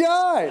 I'm the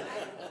guy.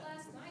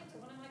 last night to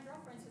one of my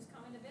girlfriends who's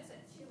coming to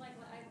visit. She like,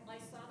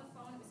 I saw the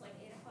phone, it was like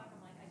 8 o'clock.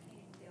 I'm like, I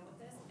can't even deal with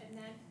this. And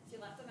then she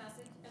left a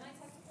message and I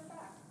texted her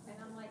back. And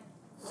I'm like,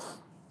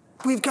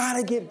 We've got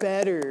to get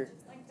better.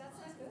 like that's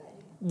not good.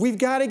 We've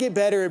got to get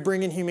better at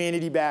bringing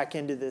humanity back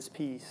into this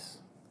piece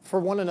for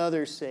one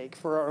another's sake,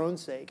 for our own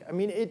sake. I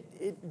mean,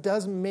 it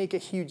does make a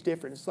huge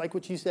difference. Like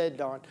what you said,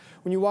 Don.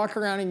 When you walk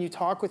around and you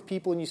talk with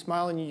people and you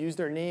smile and you use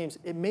their names,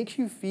 it makes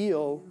you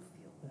feel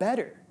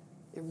better.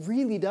 It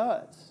really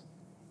does.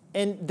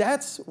 And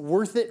that's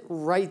worth it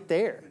right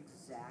there.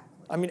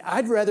 Exactly. I mean,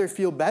 I'd rather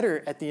feel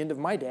better at the end of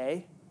my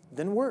day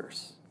than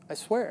worse. I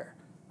swear.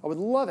 I would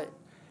love it.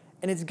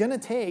 And it's going to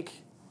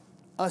take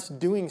us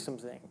doing some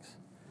things.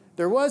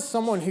 There was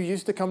someone who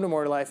used to come to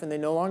More Life, and they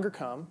no longer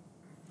come.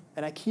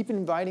 And I keep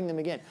inviting them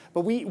again.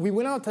 But we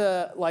went out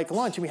to like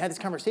lunch, and we had this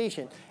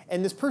conversation.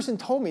 And this person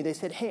told me, they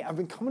said, hey, I've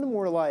been coming to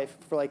More Life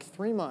for like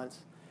 3 months,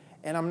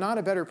 and I'm not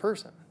a better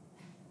person.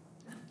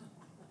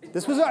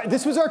 This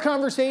was our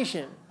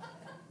conversation.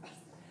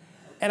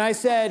 And I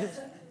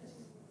said,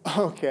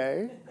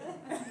 okay.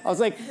 I was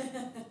like,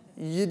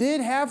 you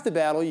did half the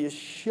battle, you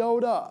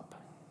showed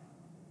up.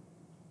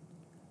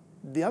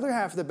 The other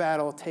half of the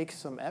battle takes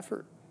some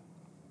effort.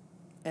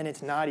 And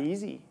it's not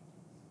easy.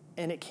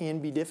 And it can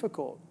be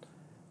difficult.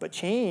 But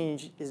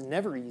change is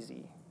never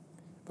easy.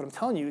 But I'm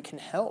telling you, it can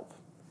help.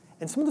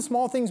 And some of the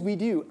small things we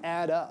do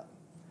add up.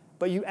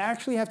 But you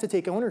actually have to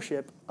take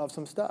ownership of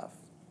some stuff.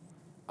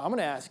 I'm going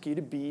to ask you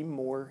to be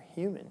more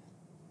human.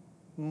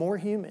 More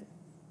human.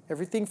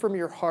 Everything from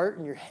your heart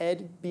and your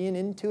head being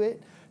into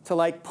it to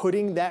like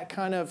putting that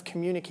kind of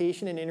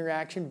communication and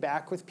interaction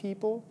back with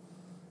people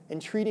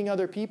and treating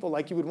other people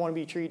like you would want to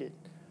be treated.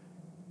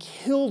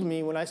 Killed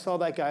me when I saw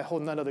that guy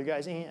holding that other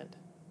guy's hand.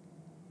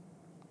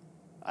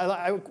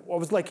 I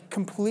was like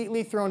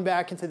completely thrown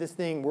back into this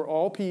thing. We're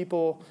all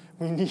people.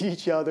 We need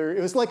each other. It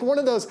was like one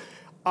of those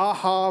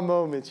aha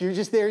moments. You're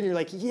just there and you're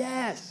like,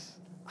 yes,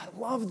 I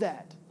love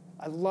that.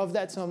 I love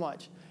that so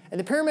much. And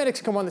the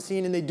paramedics come on the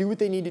scene and they do what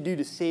they need to do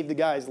to save the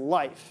guy's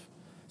life.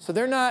 So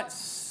they're not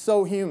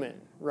so human,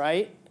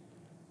 right?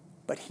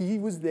 But he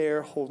was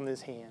there holding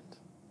his hand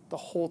the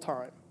whole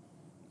time.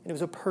 And it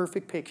was a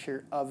perfect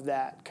picture of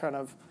that kind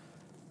of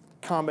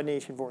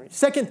combination for me.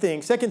 Second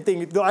thing,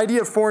 the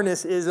idea of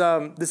fourness is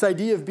this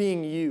idea of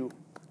being you.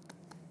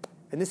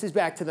 And this is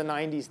back to the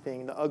 90s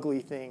thing, the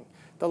ugly thing,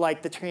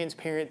 the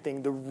transparent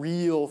thing, the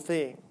real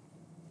thing.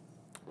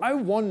 I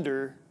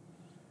wonder,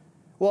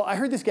 well, I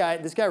heard this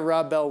guy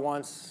Rob Bell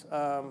once,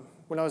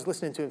 when I was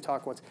listening to him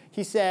talk once,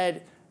 he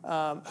said,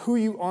 who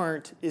you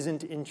aren't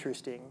isn't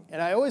interesting.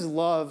 And I always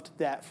loved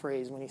that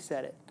phrase when he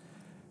said it.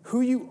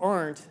 Who you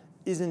aren't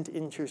isn't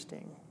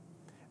interesting.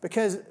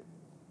 Because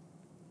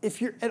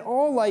if you're at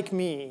all like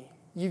me,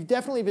 you've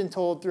definitely been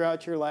told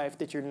throughout your life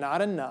that you're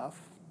not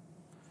enough,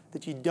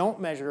 that you don't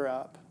measure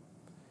up,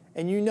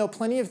 and you know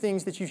plenty of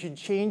things that you should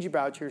change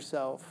about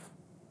yourself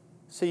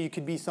so you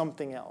could be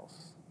something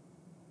else.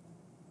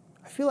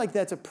 I feel like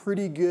that's a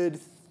pretty good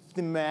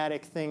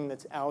thematic thing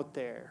that's out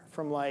there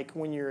from like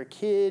when you're a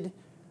kid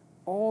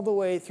all the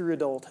way through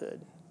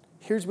adulthood.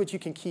 Here's what you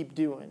can keep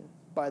doing,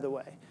 by the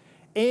way.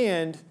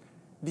 And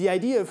the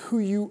idea of who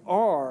you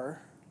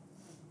are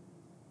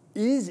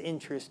is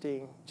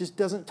interesting, just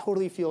doesn't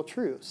totally feel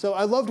true. So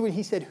I loved when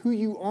he said who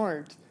you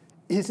aren't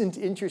isn't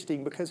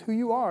interesting, because who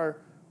you are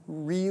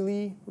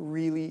really,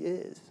 really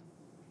is.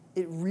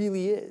 It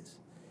really is.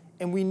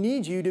 And we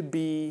need you to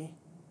be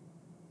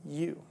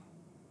you.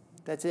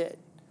 That's it.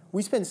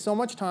 We spend so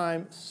much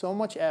time, so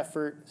much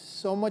effort,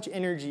 so much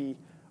energy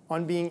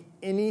on being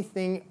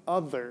anything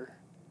other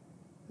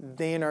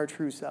than our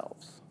true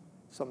selves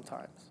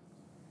sometimes.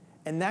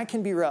 And that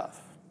can be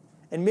rough.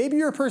 And maybe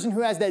you're a person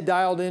who has that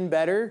dialed in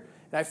better,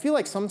 and I feel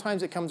like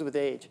sometimes it comes with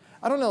age.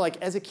 I don't know, like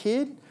as a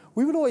kid,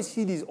 we would always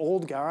see these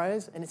old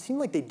guys, and it seemed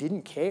like they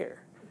didn't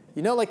care.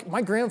 You know, like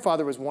my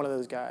grandfather was one of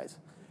those guys.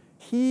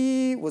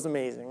 He was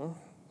amazing,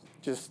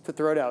 just to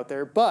throw it out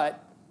there,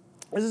 but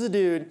this is a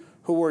dude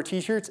who wore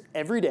t-shirts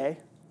every day,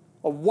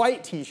 a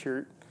white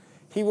t-shirt.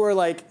 He wore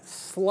like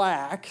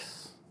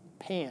slacks,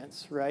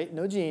 pants, right?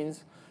 No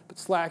jeans, but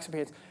slacks and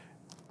pants.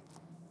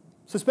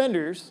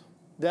 Suspenders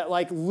that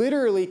like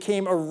literally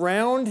came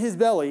around his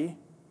belly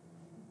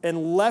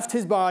and left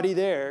his body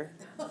there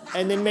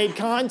and then made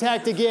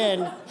contact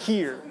again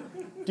here.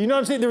 Do you know what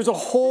I'm saying? There was a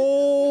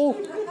whole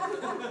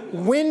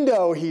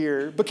window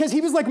here because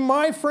he was like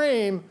my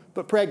frame,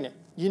 but pregnant.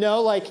 You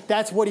know, like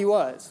that's what he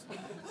was.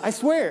 I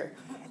swear.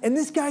 And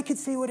this guy could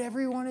say whatever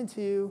he wanted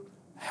to,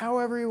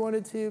 however he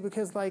wanted to,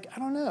 because like, I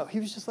don't know. He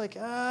was just like,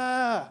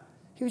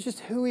 he was just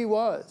who he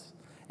was.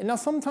 And now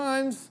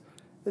sometimes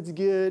it's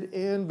good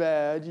and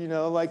bad, you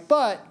know, like,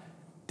 but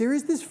there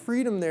is this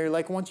freedom there.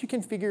 Like once you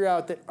can figure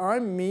out that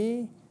I'm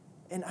me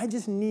and I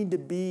just need to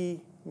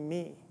be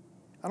me.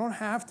 I don't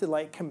have to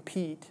like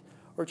compete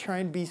or try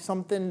and be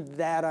something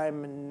that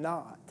I'm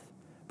not,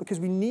 because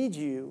we need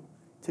you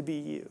to be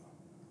you.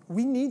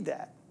 We need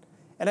that.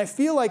 And I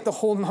feel like the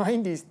whole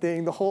 90s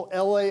thing, the whole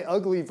LA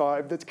ugly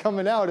vibe that's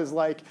coming out is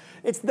like,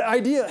 it's the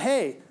idea,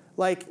 hey,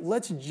 like,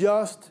 let's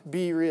just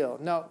be real.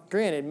 Now,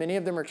 granted, many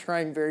of them are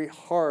trying very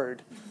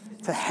hard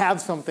to have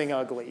something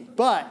ugly,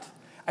 but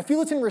I feel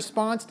it's in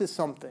response to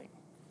something.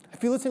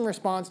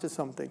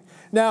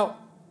 Now,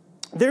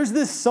 there's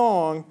this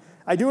song,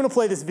 I do want to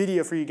play this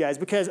video for you guys,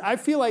 because I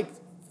feel like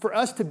for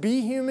us to be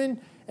human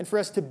and for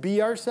us to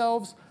be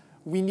ourselves,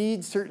 we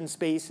need certain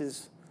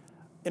spaces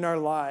in our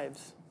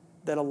lives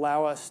that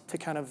allow us to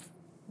kind of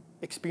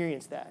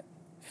experience that,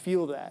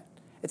 feel that.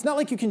 It's not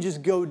like you can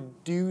just go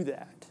do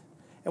that.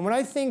 And when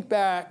I think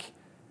back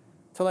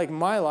to like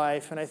my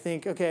life and I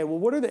think, okay, well,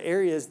 what are the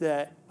areas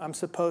that I'm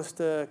supposed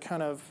to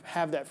kind of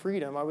have that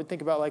freedom? I would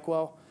think about like,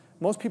 well,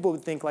 most people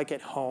would think like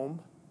at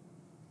home.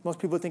 Most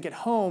people would think at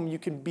home you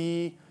can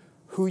be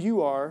who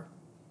you are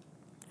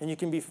and you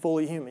can be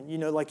fully human. You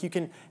know, like you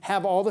can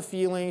have all the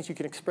feelings, you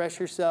can express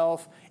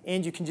yourself,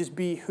 and you can just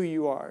be who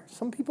you are.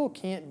 Some people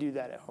can't do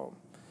that at home.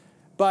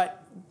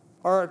 But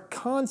our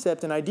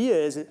concept and idea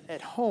is that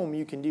at home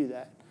you can do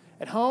that.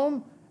 At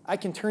home, I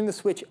can turn the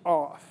switch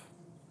off.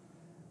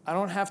 I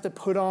don't have to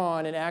put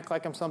on and act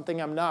like I'm something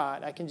I'm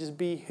not. I can just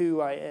be who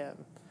I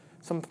am.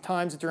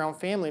 Sometimes it's around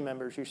family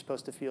members you're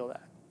supposed to feel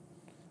that,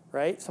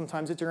 right?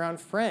 Sometimes it's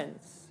around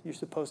friends you're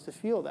supposed to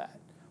feel that.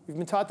 We've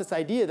been taught this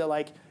idea that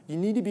like you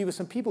need to be with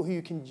some people who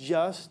you can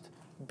just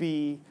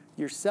be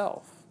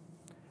yourself.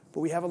 But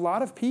we have a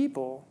lot of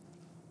people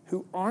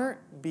who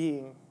aren't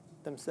being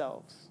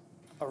themselves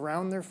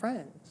around their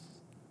friends,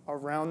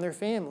 around their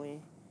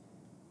family,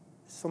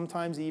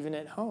 sometimes even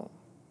at home.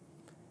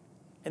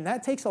 And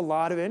that takes a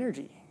lot of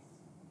energy.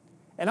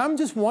 And I'm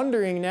just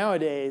wondering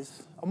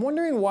nowadays, I'm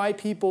wondering why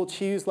people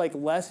choose like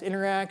less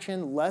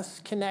interaction,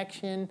 less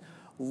connection,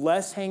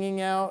 less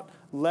hanging out,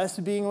 less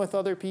being with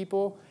other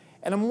people.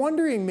 And I'm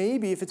wondering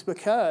maybe if it's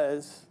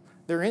because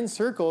they're in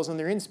circles and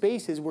they're in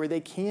spaces where they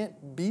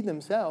can't be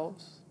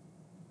themselves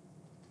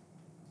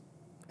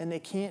and they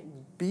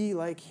can't be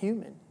like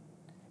human.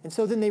 And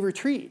so then they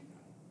retreat,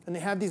 and they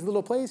have these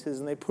little places,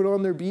 and they put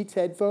on their Beats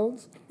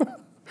headphones,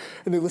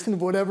 and they listen to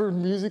whatever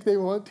music they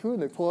want to,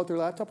 and they pull out their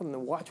laptop, and they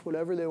watch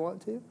whatever they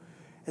want to.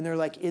 And they're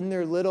like in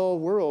their little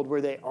world where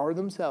they are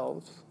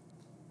themselves,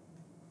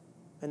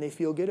 and they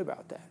feel good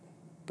about that.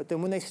 But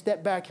then when they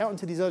step back out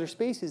into these other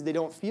spaces, they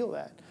don't feel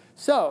that.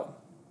 So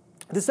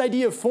this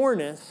idea of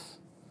fourness,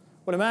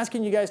 what I'm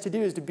asking you guys to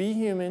do is to be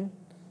human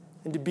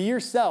and to be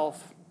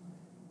yourself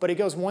but it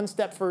goes one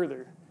step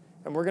further.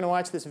 And we're going to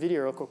watch this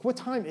video real quick. What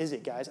time is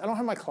it, guys? I don't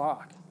have my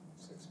clock.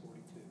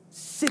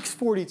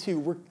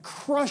 6:42. We're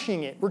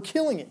crushing it. We're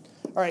killing it.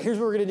 All right, here's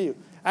what we're going to do.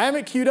 I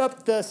haven't queued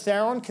up the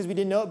sound because we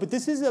didn't know it, but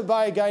this is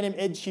by a guy named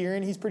Ed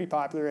Sheeran. He's pretty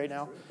popular right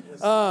now.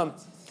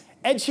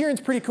 Ed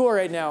Sheeran's pretty cool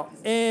right now.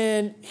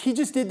 And he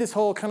just did this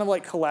whole kind of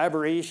like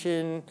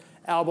collaboration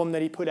album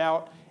that he put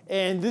out.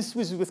 And this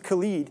was with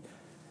Khalid.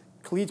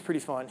 Khalid's pretty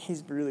fun.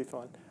 He's really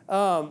fun.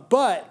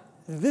 But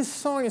this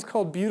song is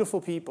called Beautiful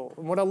People.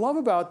 And what I love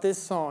about this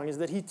song is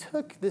that he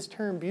took this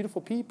term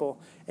beautiful people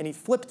and he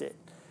flipped it.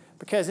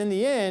 Because in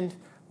the end,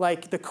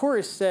 like the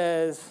chorus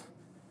says,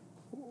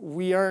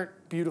 we aren't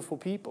beautiful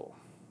people.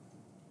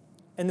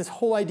 And this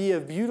whole idea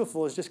of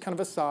beautiful is just kind of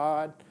a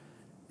facade.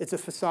 It's a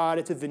facade,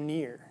 it's a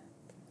veneer,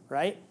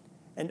 right?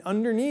 And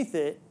underneath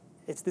it,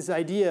 it's this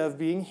idea of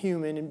being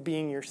human and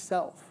being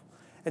yourself.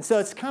 And so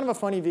it's kind of a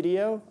funny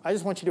video. I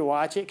just want you to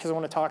watch it because I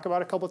want to talk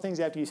about a couple things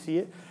after you see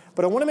it.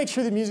 But I want to make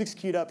sure the music's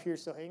queued up here,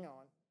 so hang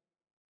on.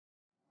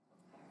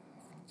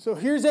 So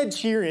here's Ed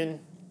Sheeran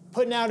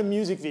putting out a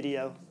music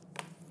video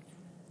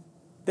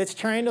that's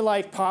trying to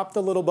like pop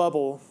the little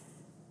bubble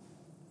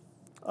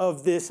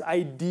of this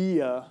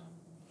idea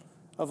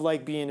of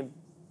like being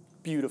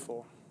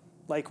beautiful,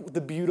 like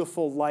the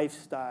beautiful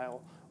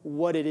lifestyle,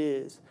 what it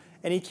is.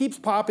 And he keeps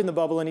popping the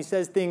bubble and he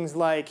says things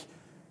like,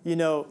 you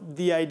know,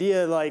 the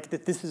idea like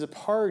that this is a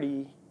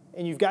party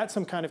and you've got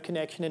some kind of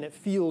connection and it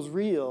feels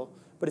real,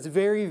 but it's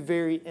very,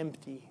 very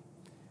empty,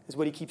 is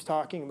what he keeps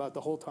talking about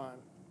the whole time.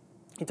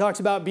 He talks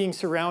about being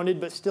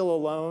surrounded but still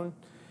alone.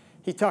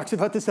 He talks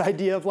about this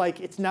idea of like,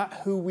 it's not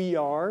who we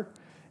are.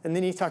 And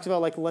then he talks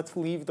about like, let's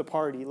leave the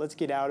party. Let's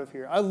get out of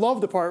here. I love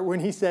the part when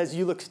he says,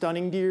 you look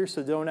stunning, dear,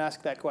 so don't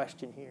ask that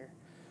question here.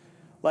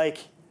 Like,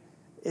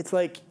 it's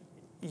like,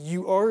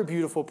 you are a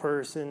beautiful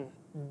person.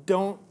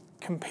 Don't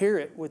compare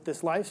it with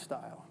this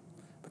lifestyle.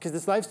 Because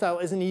this lifestyle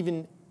isn't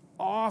even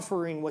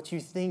offering what you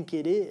think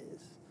it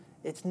is.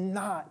 It's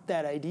not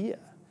that idea.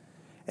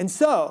 And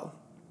so,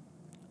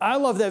 I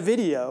love that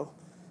video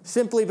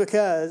simply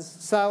because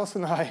Silas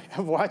and I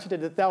have watched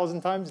it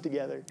 1,000 times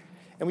together.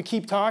 And we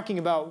keep talking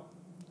about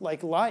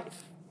like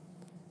life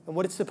and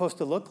what it's supposed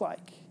to look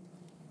like,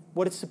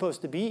 what it's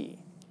supposed to be.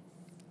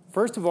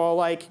 First of all,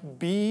 like,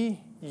 be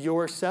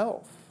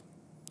yourself.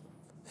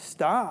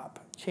 Stop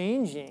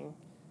changing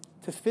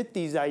to fit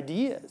these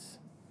ideas.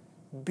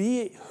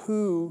 Be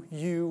who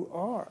you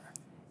are.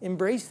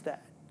 Embrace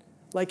that.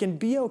 Like, and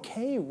be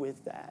okay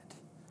with that,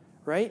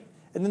 right?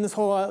 And then this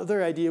whole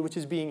other idea, which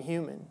is being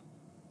human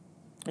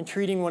and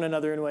treating one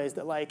another in ways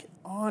that, like,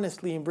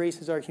 honestly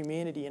embraces our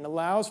humanity and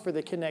allows for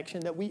the connection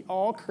that we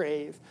all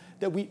crave,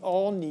 that we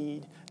all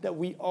need, that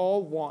we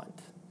all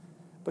want,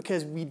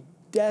 because we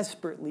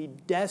desperately,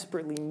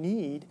 desperately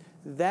need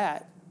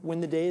that when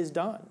the day is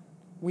done.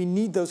 We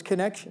need those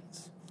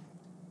connections.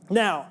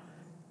 Now,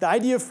 the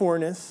idea of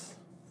fourness,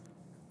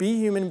 be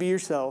human, be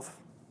yourself,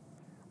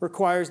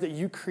 requires that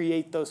you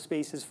create those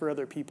spaces for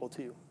other people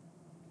too.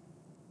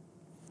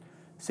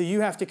 So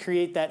you have to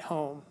create that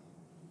home.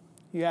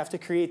 You have to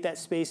create that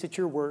space at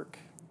your work.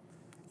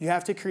 You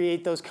have to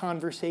create those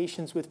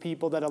conversations with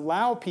people that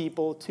allow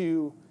people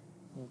to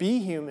be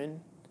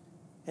human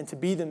and to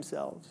be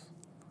themselves.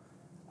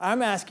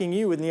 I'm asking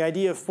you, in the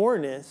idea of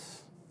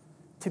fourness,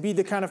 to be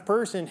the kind of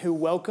person who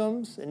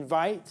welcomes,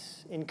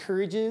 invites,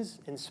 encourages,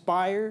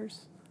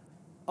 inspires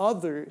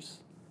others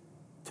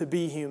to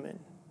be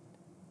human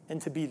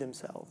and to be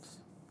themselves.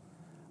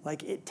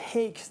 Like, it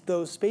takes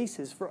those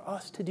spaces for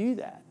us to do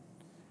that.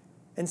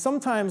 And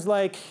sometimes,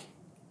 like,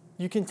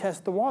 you can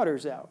test the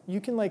waters out.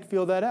 You can, like,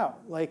 feel that out.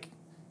 Like,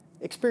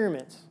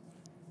 experiments.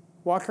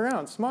 Walk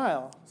around,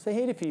 smile, say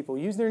hey to people,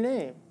 use their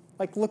name.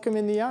 Like, look them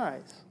in the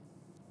eyes.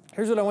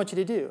 Here's what I want you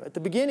to do. At the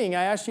beginning,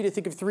 I asked you to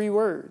think of 3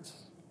 words.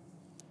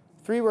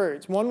 3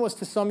 words. One was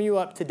to sum you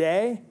up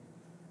today.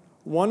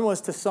 One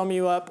was to sum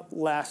you up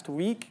last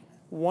week.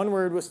 One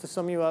word was to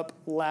sum you up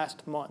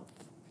last month.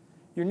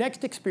 Your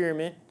next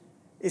experiment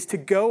is to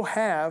go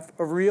have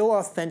a real,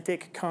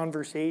 authentic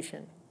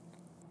conversation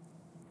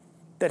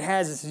that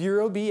has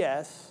 0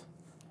 BS,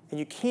 and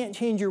you can't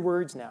change your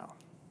words now,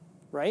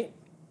 right?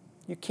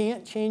 You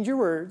can't change your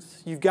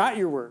words. You've got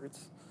your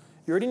words.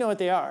 You already know what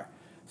they are.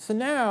 So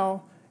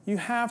now you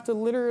have to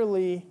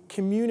literally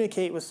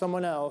communicate with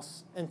someone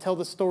else and tell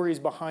the stories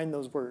behind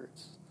those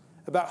words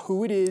about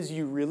who it is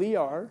you really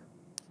are,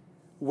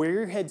 where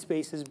your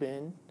headspace has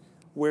been,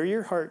 where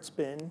your heart's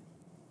been,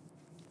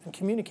 and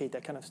communicate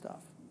that kind of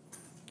stuff.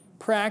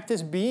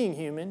 Practice being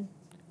human.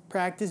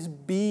 Practice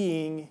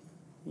being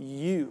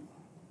you,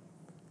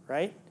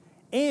 right?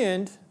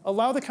 And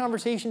allow the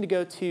conversation to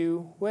go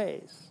 2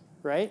 ways,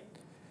 right?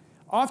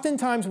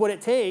 Oftentimes what it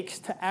takes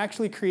to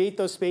actually create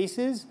those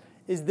spaces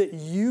is that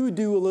you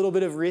do a little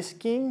bit of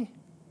risking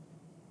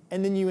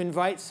and then you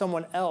invite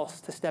someone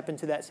else to step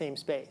into that same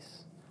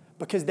space.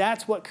 Because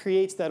that's what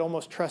creates that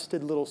almost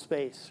trusted little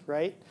space,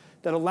 right?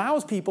 That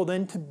allows people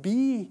then to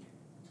be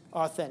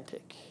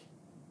authentic.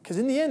 Because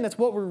in the end, that's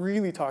what we're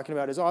really talking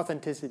about, is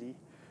authenticity.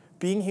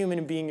 Being human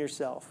and being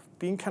yourself.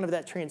 Being kind of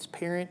that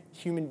transparent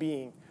human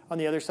being on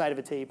the other side of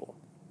a table.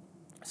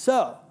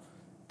 So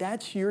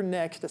that's your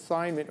next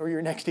assignment or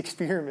your next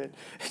experiment,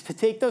 is to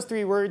take those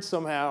 3 words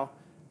somehow,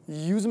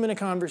 use them in a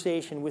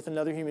conversation with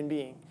another human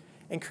being,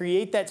 and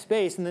create that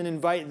space, and then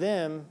invite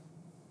them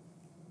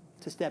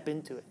to step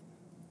into it.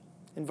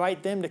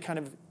 Invite them to kind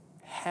of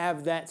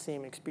have that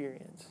same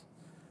experience.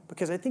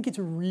 Because I think it's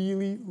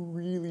really,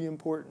 really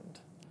important.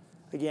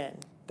 Again,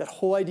 that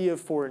whole idea of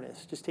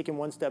forwardness, just taking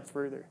one step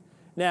further.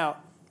 Now,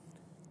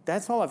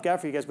 that's all I've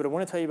got for you guys, but I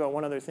want to tell you about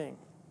one other thing.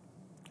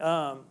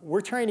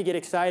 We're trying to get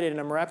excited, and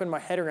I'm wrapping my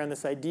head around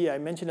this idea. I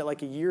mentioned it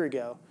like a year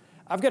ago.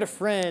 I've got a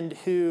friend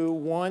who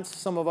wants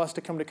some of us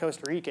to come to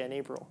Costa Rica in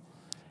April.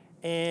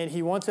 And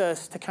he wants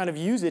us to kind of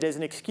use it as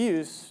an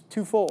excuse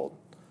twofold.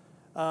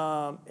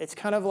 It's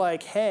kind of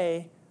like,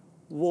 hey,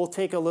 we'll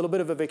take a little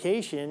bit of a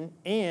vacation,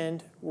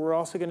 and we're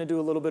also going to do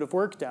a little bit of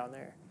work down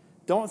there.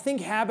 Don't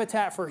think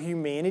Habitat for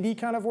Humanity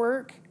kind of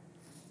work.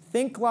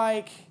 Think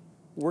like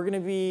we're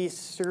going to be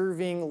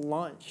serving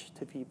lunch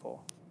to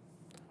people.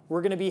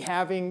 We're going to be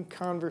having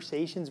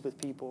conversations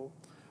with people.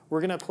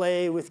 We're going to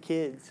play with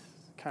kids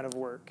kind of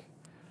work.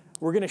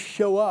 We're going to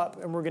show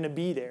up, and we're going to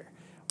be there.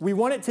 We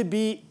want it to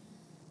be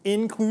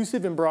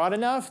inclusive and broad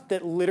enough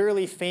that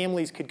literally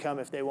families could come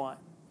if they want.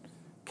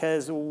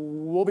 Because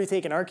we'll be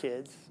taking our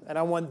kids, and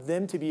I want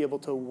them to be able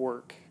to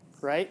work,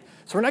 right?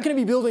 So we're not going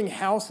to be building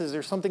houses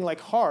or something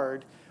like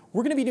hard.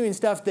 We're going to be doing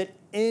stuff that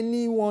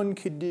anyone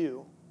could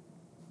do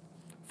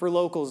for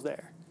locals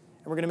there.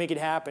 And we're going to make it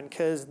happen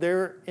because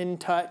they're in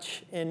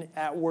touch and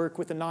at work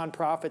with a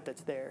nonprofit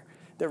that's there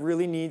that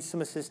really needs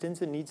some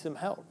assistance and needs some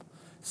help.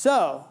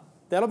 So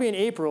that'll be in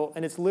April,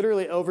 and it's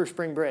literally over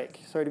spring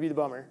break. Sorry to be the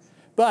bummer.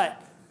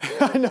 But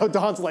I know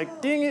Don's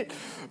like, dang it.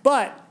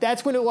 But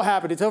that's when it will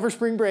happen. It's over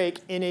spring break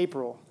in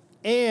April.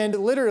 And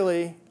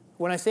literally,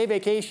 when I say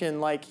vacation,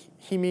 like,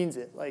 he means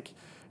it. Like,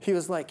 he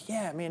was like,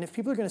 yeah, man, if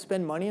people are going to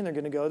spend money and they're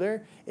going to go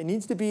there, it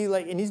needs to be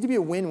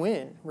a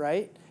win-win,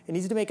 right? It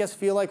needs to make us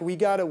feel like we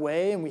got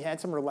away and we had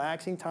some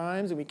relaxing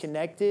times and we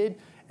connected.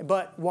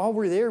 But while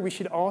we're there, we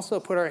should also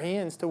put our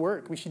hands to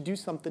work. We should do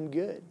something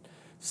good.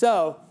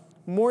 So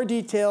more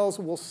details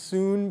will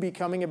soon be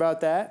coming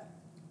about that.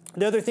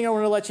 The other thing I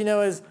want to let you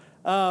know is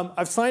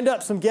I've signed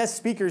up some guest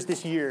speakers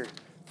this year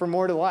for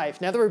More to Life.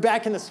 Now that we're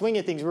back in the swing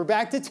of things, we're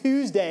back to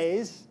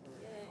Tuesdays.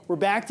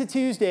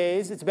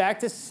 It's back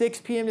to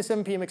 6 p.m. to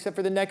 7 p.m. except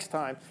for the next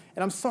time.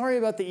 And I'm sorry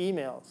about the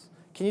emails.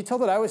 Can you tell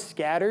that I was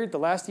scattered? The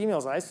last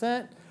emails I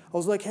sent, I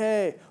was like,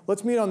 hey,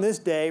 let's meet on this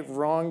day,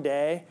 wrong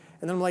day.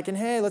 And then I'm like, and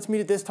hey, let's meet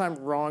at this time,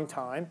 wrong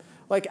time.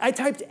 Like, I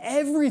typed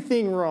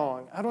everything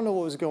wrong. I don't know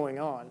what was going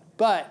on.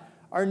 But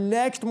our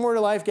next More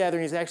to Life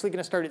gathering is actually going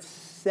to start at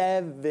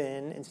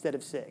 7 instead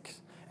of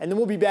 6. And then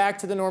we'll be back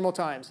to the normal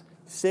times,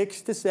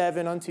 6 to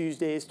 7 on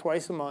Tuesdays,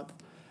 twice a month.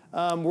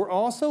 We're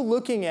also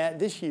looking at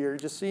this year,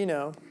 just so you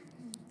know,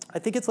 I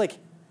think it's like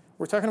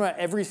we're talking about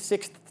every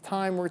 6th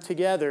time we're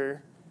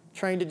together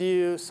trying to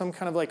do some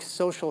kind of like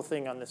social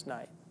thing on this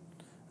night.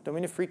 Don't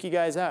mean to freak you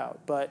guys out,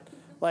 but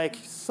like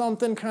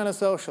something kind of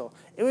social.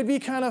 It would be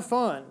kind of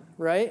fun,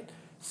 right?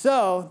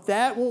 So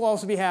that will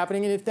also be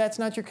happening. And if that's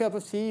not your cup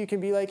of tea, you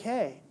can be like,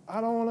 hey, I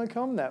don't want to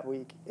come that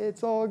week.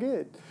 It's all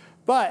good.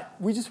 But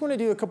we just want to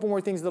do a couple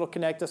more things that'll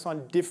connect us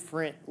on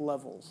different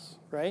levels,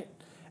 right?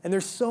 And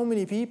there's so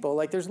many people.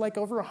 Like there's like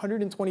over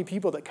 120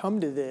 people that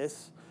come to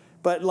this.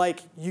 But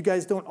like you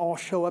guys don't all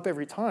show up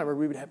every time or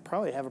we would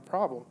probably have a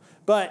problem.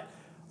 But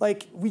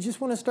like we just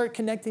want to start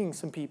connecting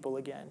some people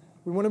again.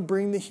 We want to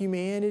bring the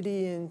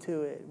humanity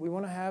into it. We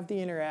want to have the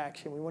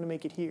interaction. We want to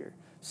make it here.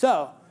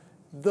 So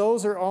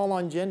those are all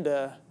on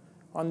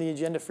the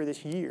agenda for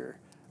this year.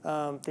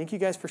 Thank you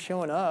guys for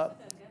showing up.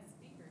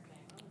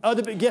 Oh,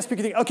 the guest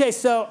speaker thing. Okay,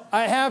 so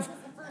I have.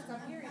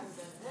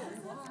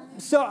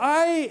 So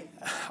I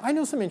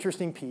know some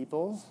interesting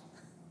people,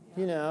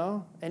 you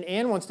know, and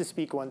Ann wants to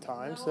speak one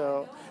time.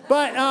 So,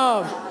 but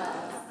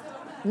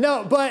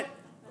but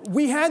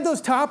we had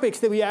those topics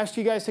that we asked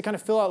you guys to kind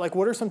of fill out. Like,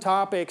 what are some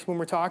topics when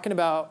we're talking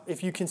about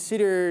if you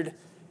considered,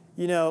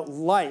 you know,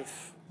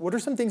 life? What are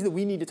some things that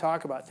we need to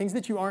talk about? Things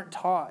that you aren't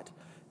taught,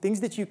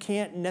 things that you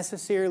can't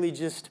necessarily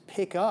just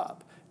pick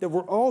up, that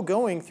we're all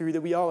going through,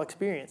 that we all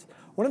experience.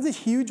 One of the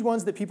huge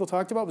ones that people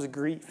talked about was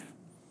grief.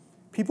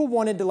 People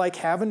wanted to like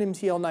have an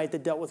MTL night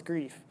that dealt with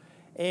grief.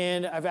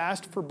 And I've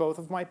asked for both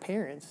of my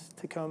parents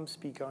to come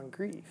speak on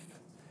grief.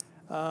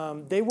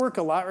 They work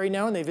a lot right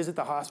now and they visit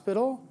the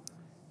hospital.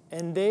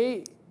 And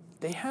they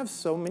have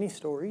so many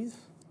stories.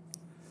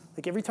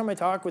 Like every time I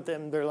talk with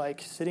them, they're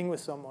like sitting with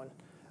someone.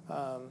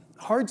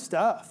 Hard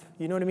stuff,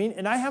 you know what I mean?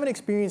 And I haven't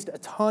experienced a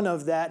ton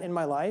of that in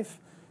my life.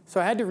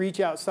 So I had to reach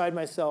outside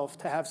myself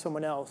to have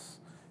someone else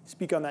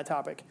speak on that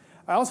topic.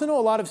 I also know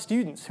a lot of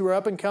students who are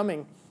up and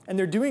coming, and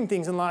they're doing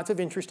things in lots of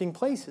interesting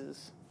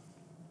places.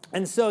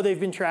 And so they've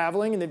been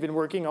traveling, and they've been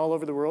working all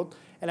over the world.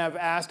 And I've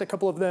asked a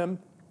couple of them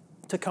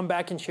to come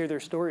back and share their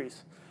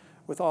stories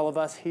with all of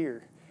us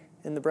here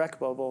in the Breck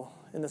bubble,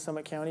 in the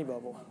Summit County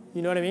bubble.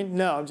 You know what I mean?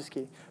 No, I'm just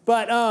kidding.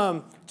 But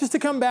just to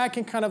come back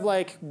and kind of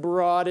like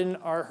broaden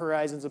our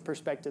horizons of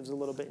perspectives a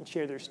little bit and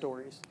share their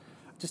stories.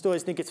 just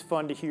always think it's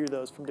fun to hear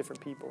those from different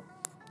people.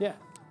 Yeah,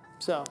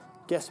 so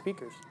guest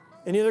speakers.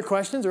 Any other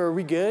questions, or are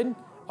we good?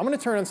 I'm gonna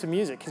turn on some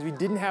music because we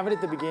didn't have it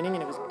at the beginning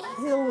and it was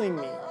killing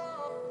me.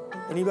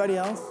 Anybody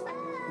else?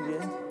 You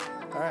good?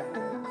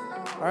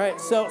 All right,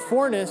 so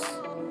Forness,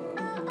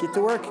 get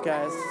to work,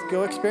 guys.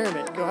 Go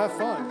experiment, go have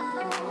fun.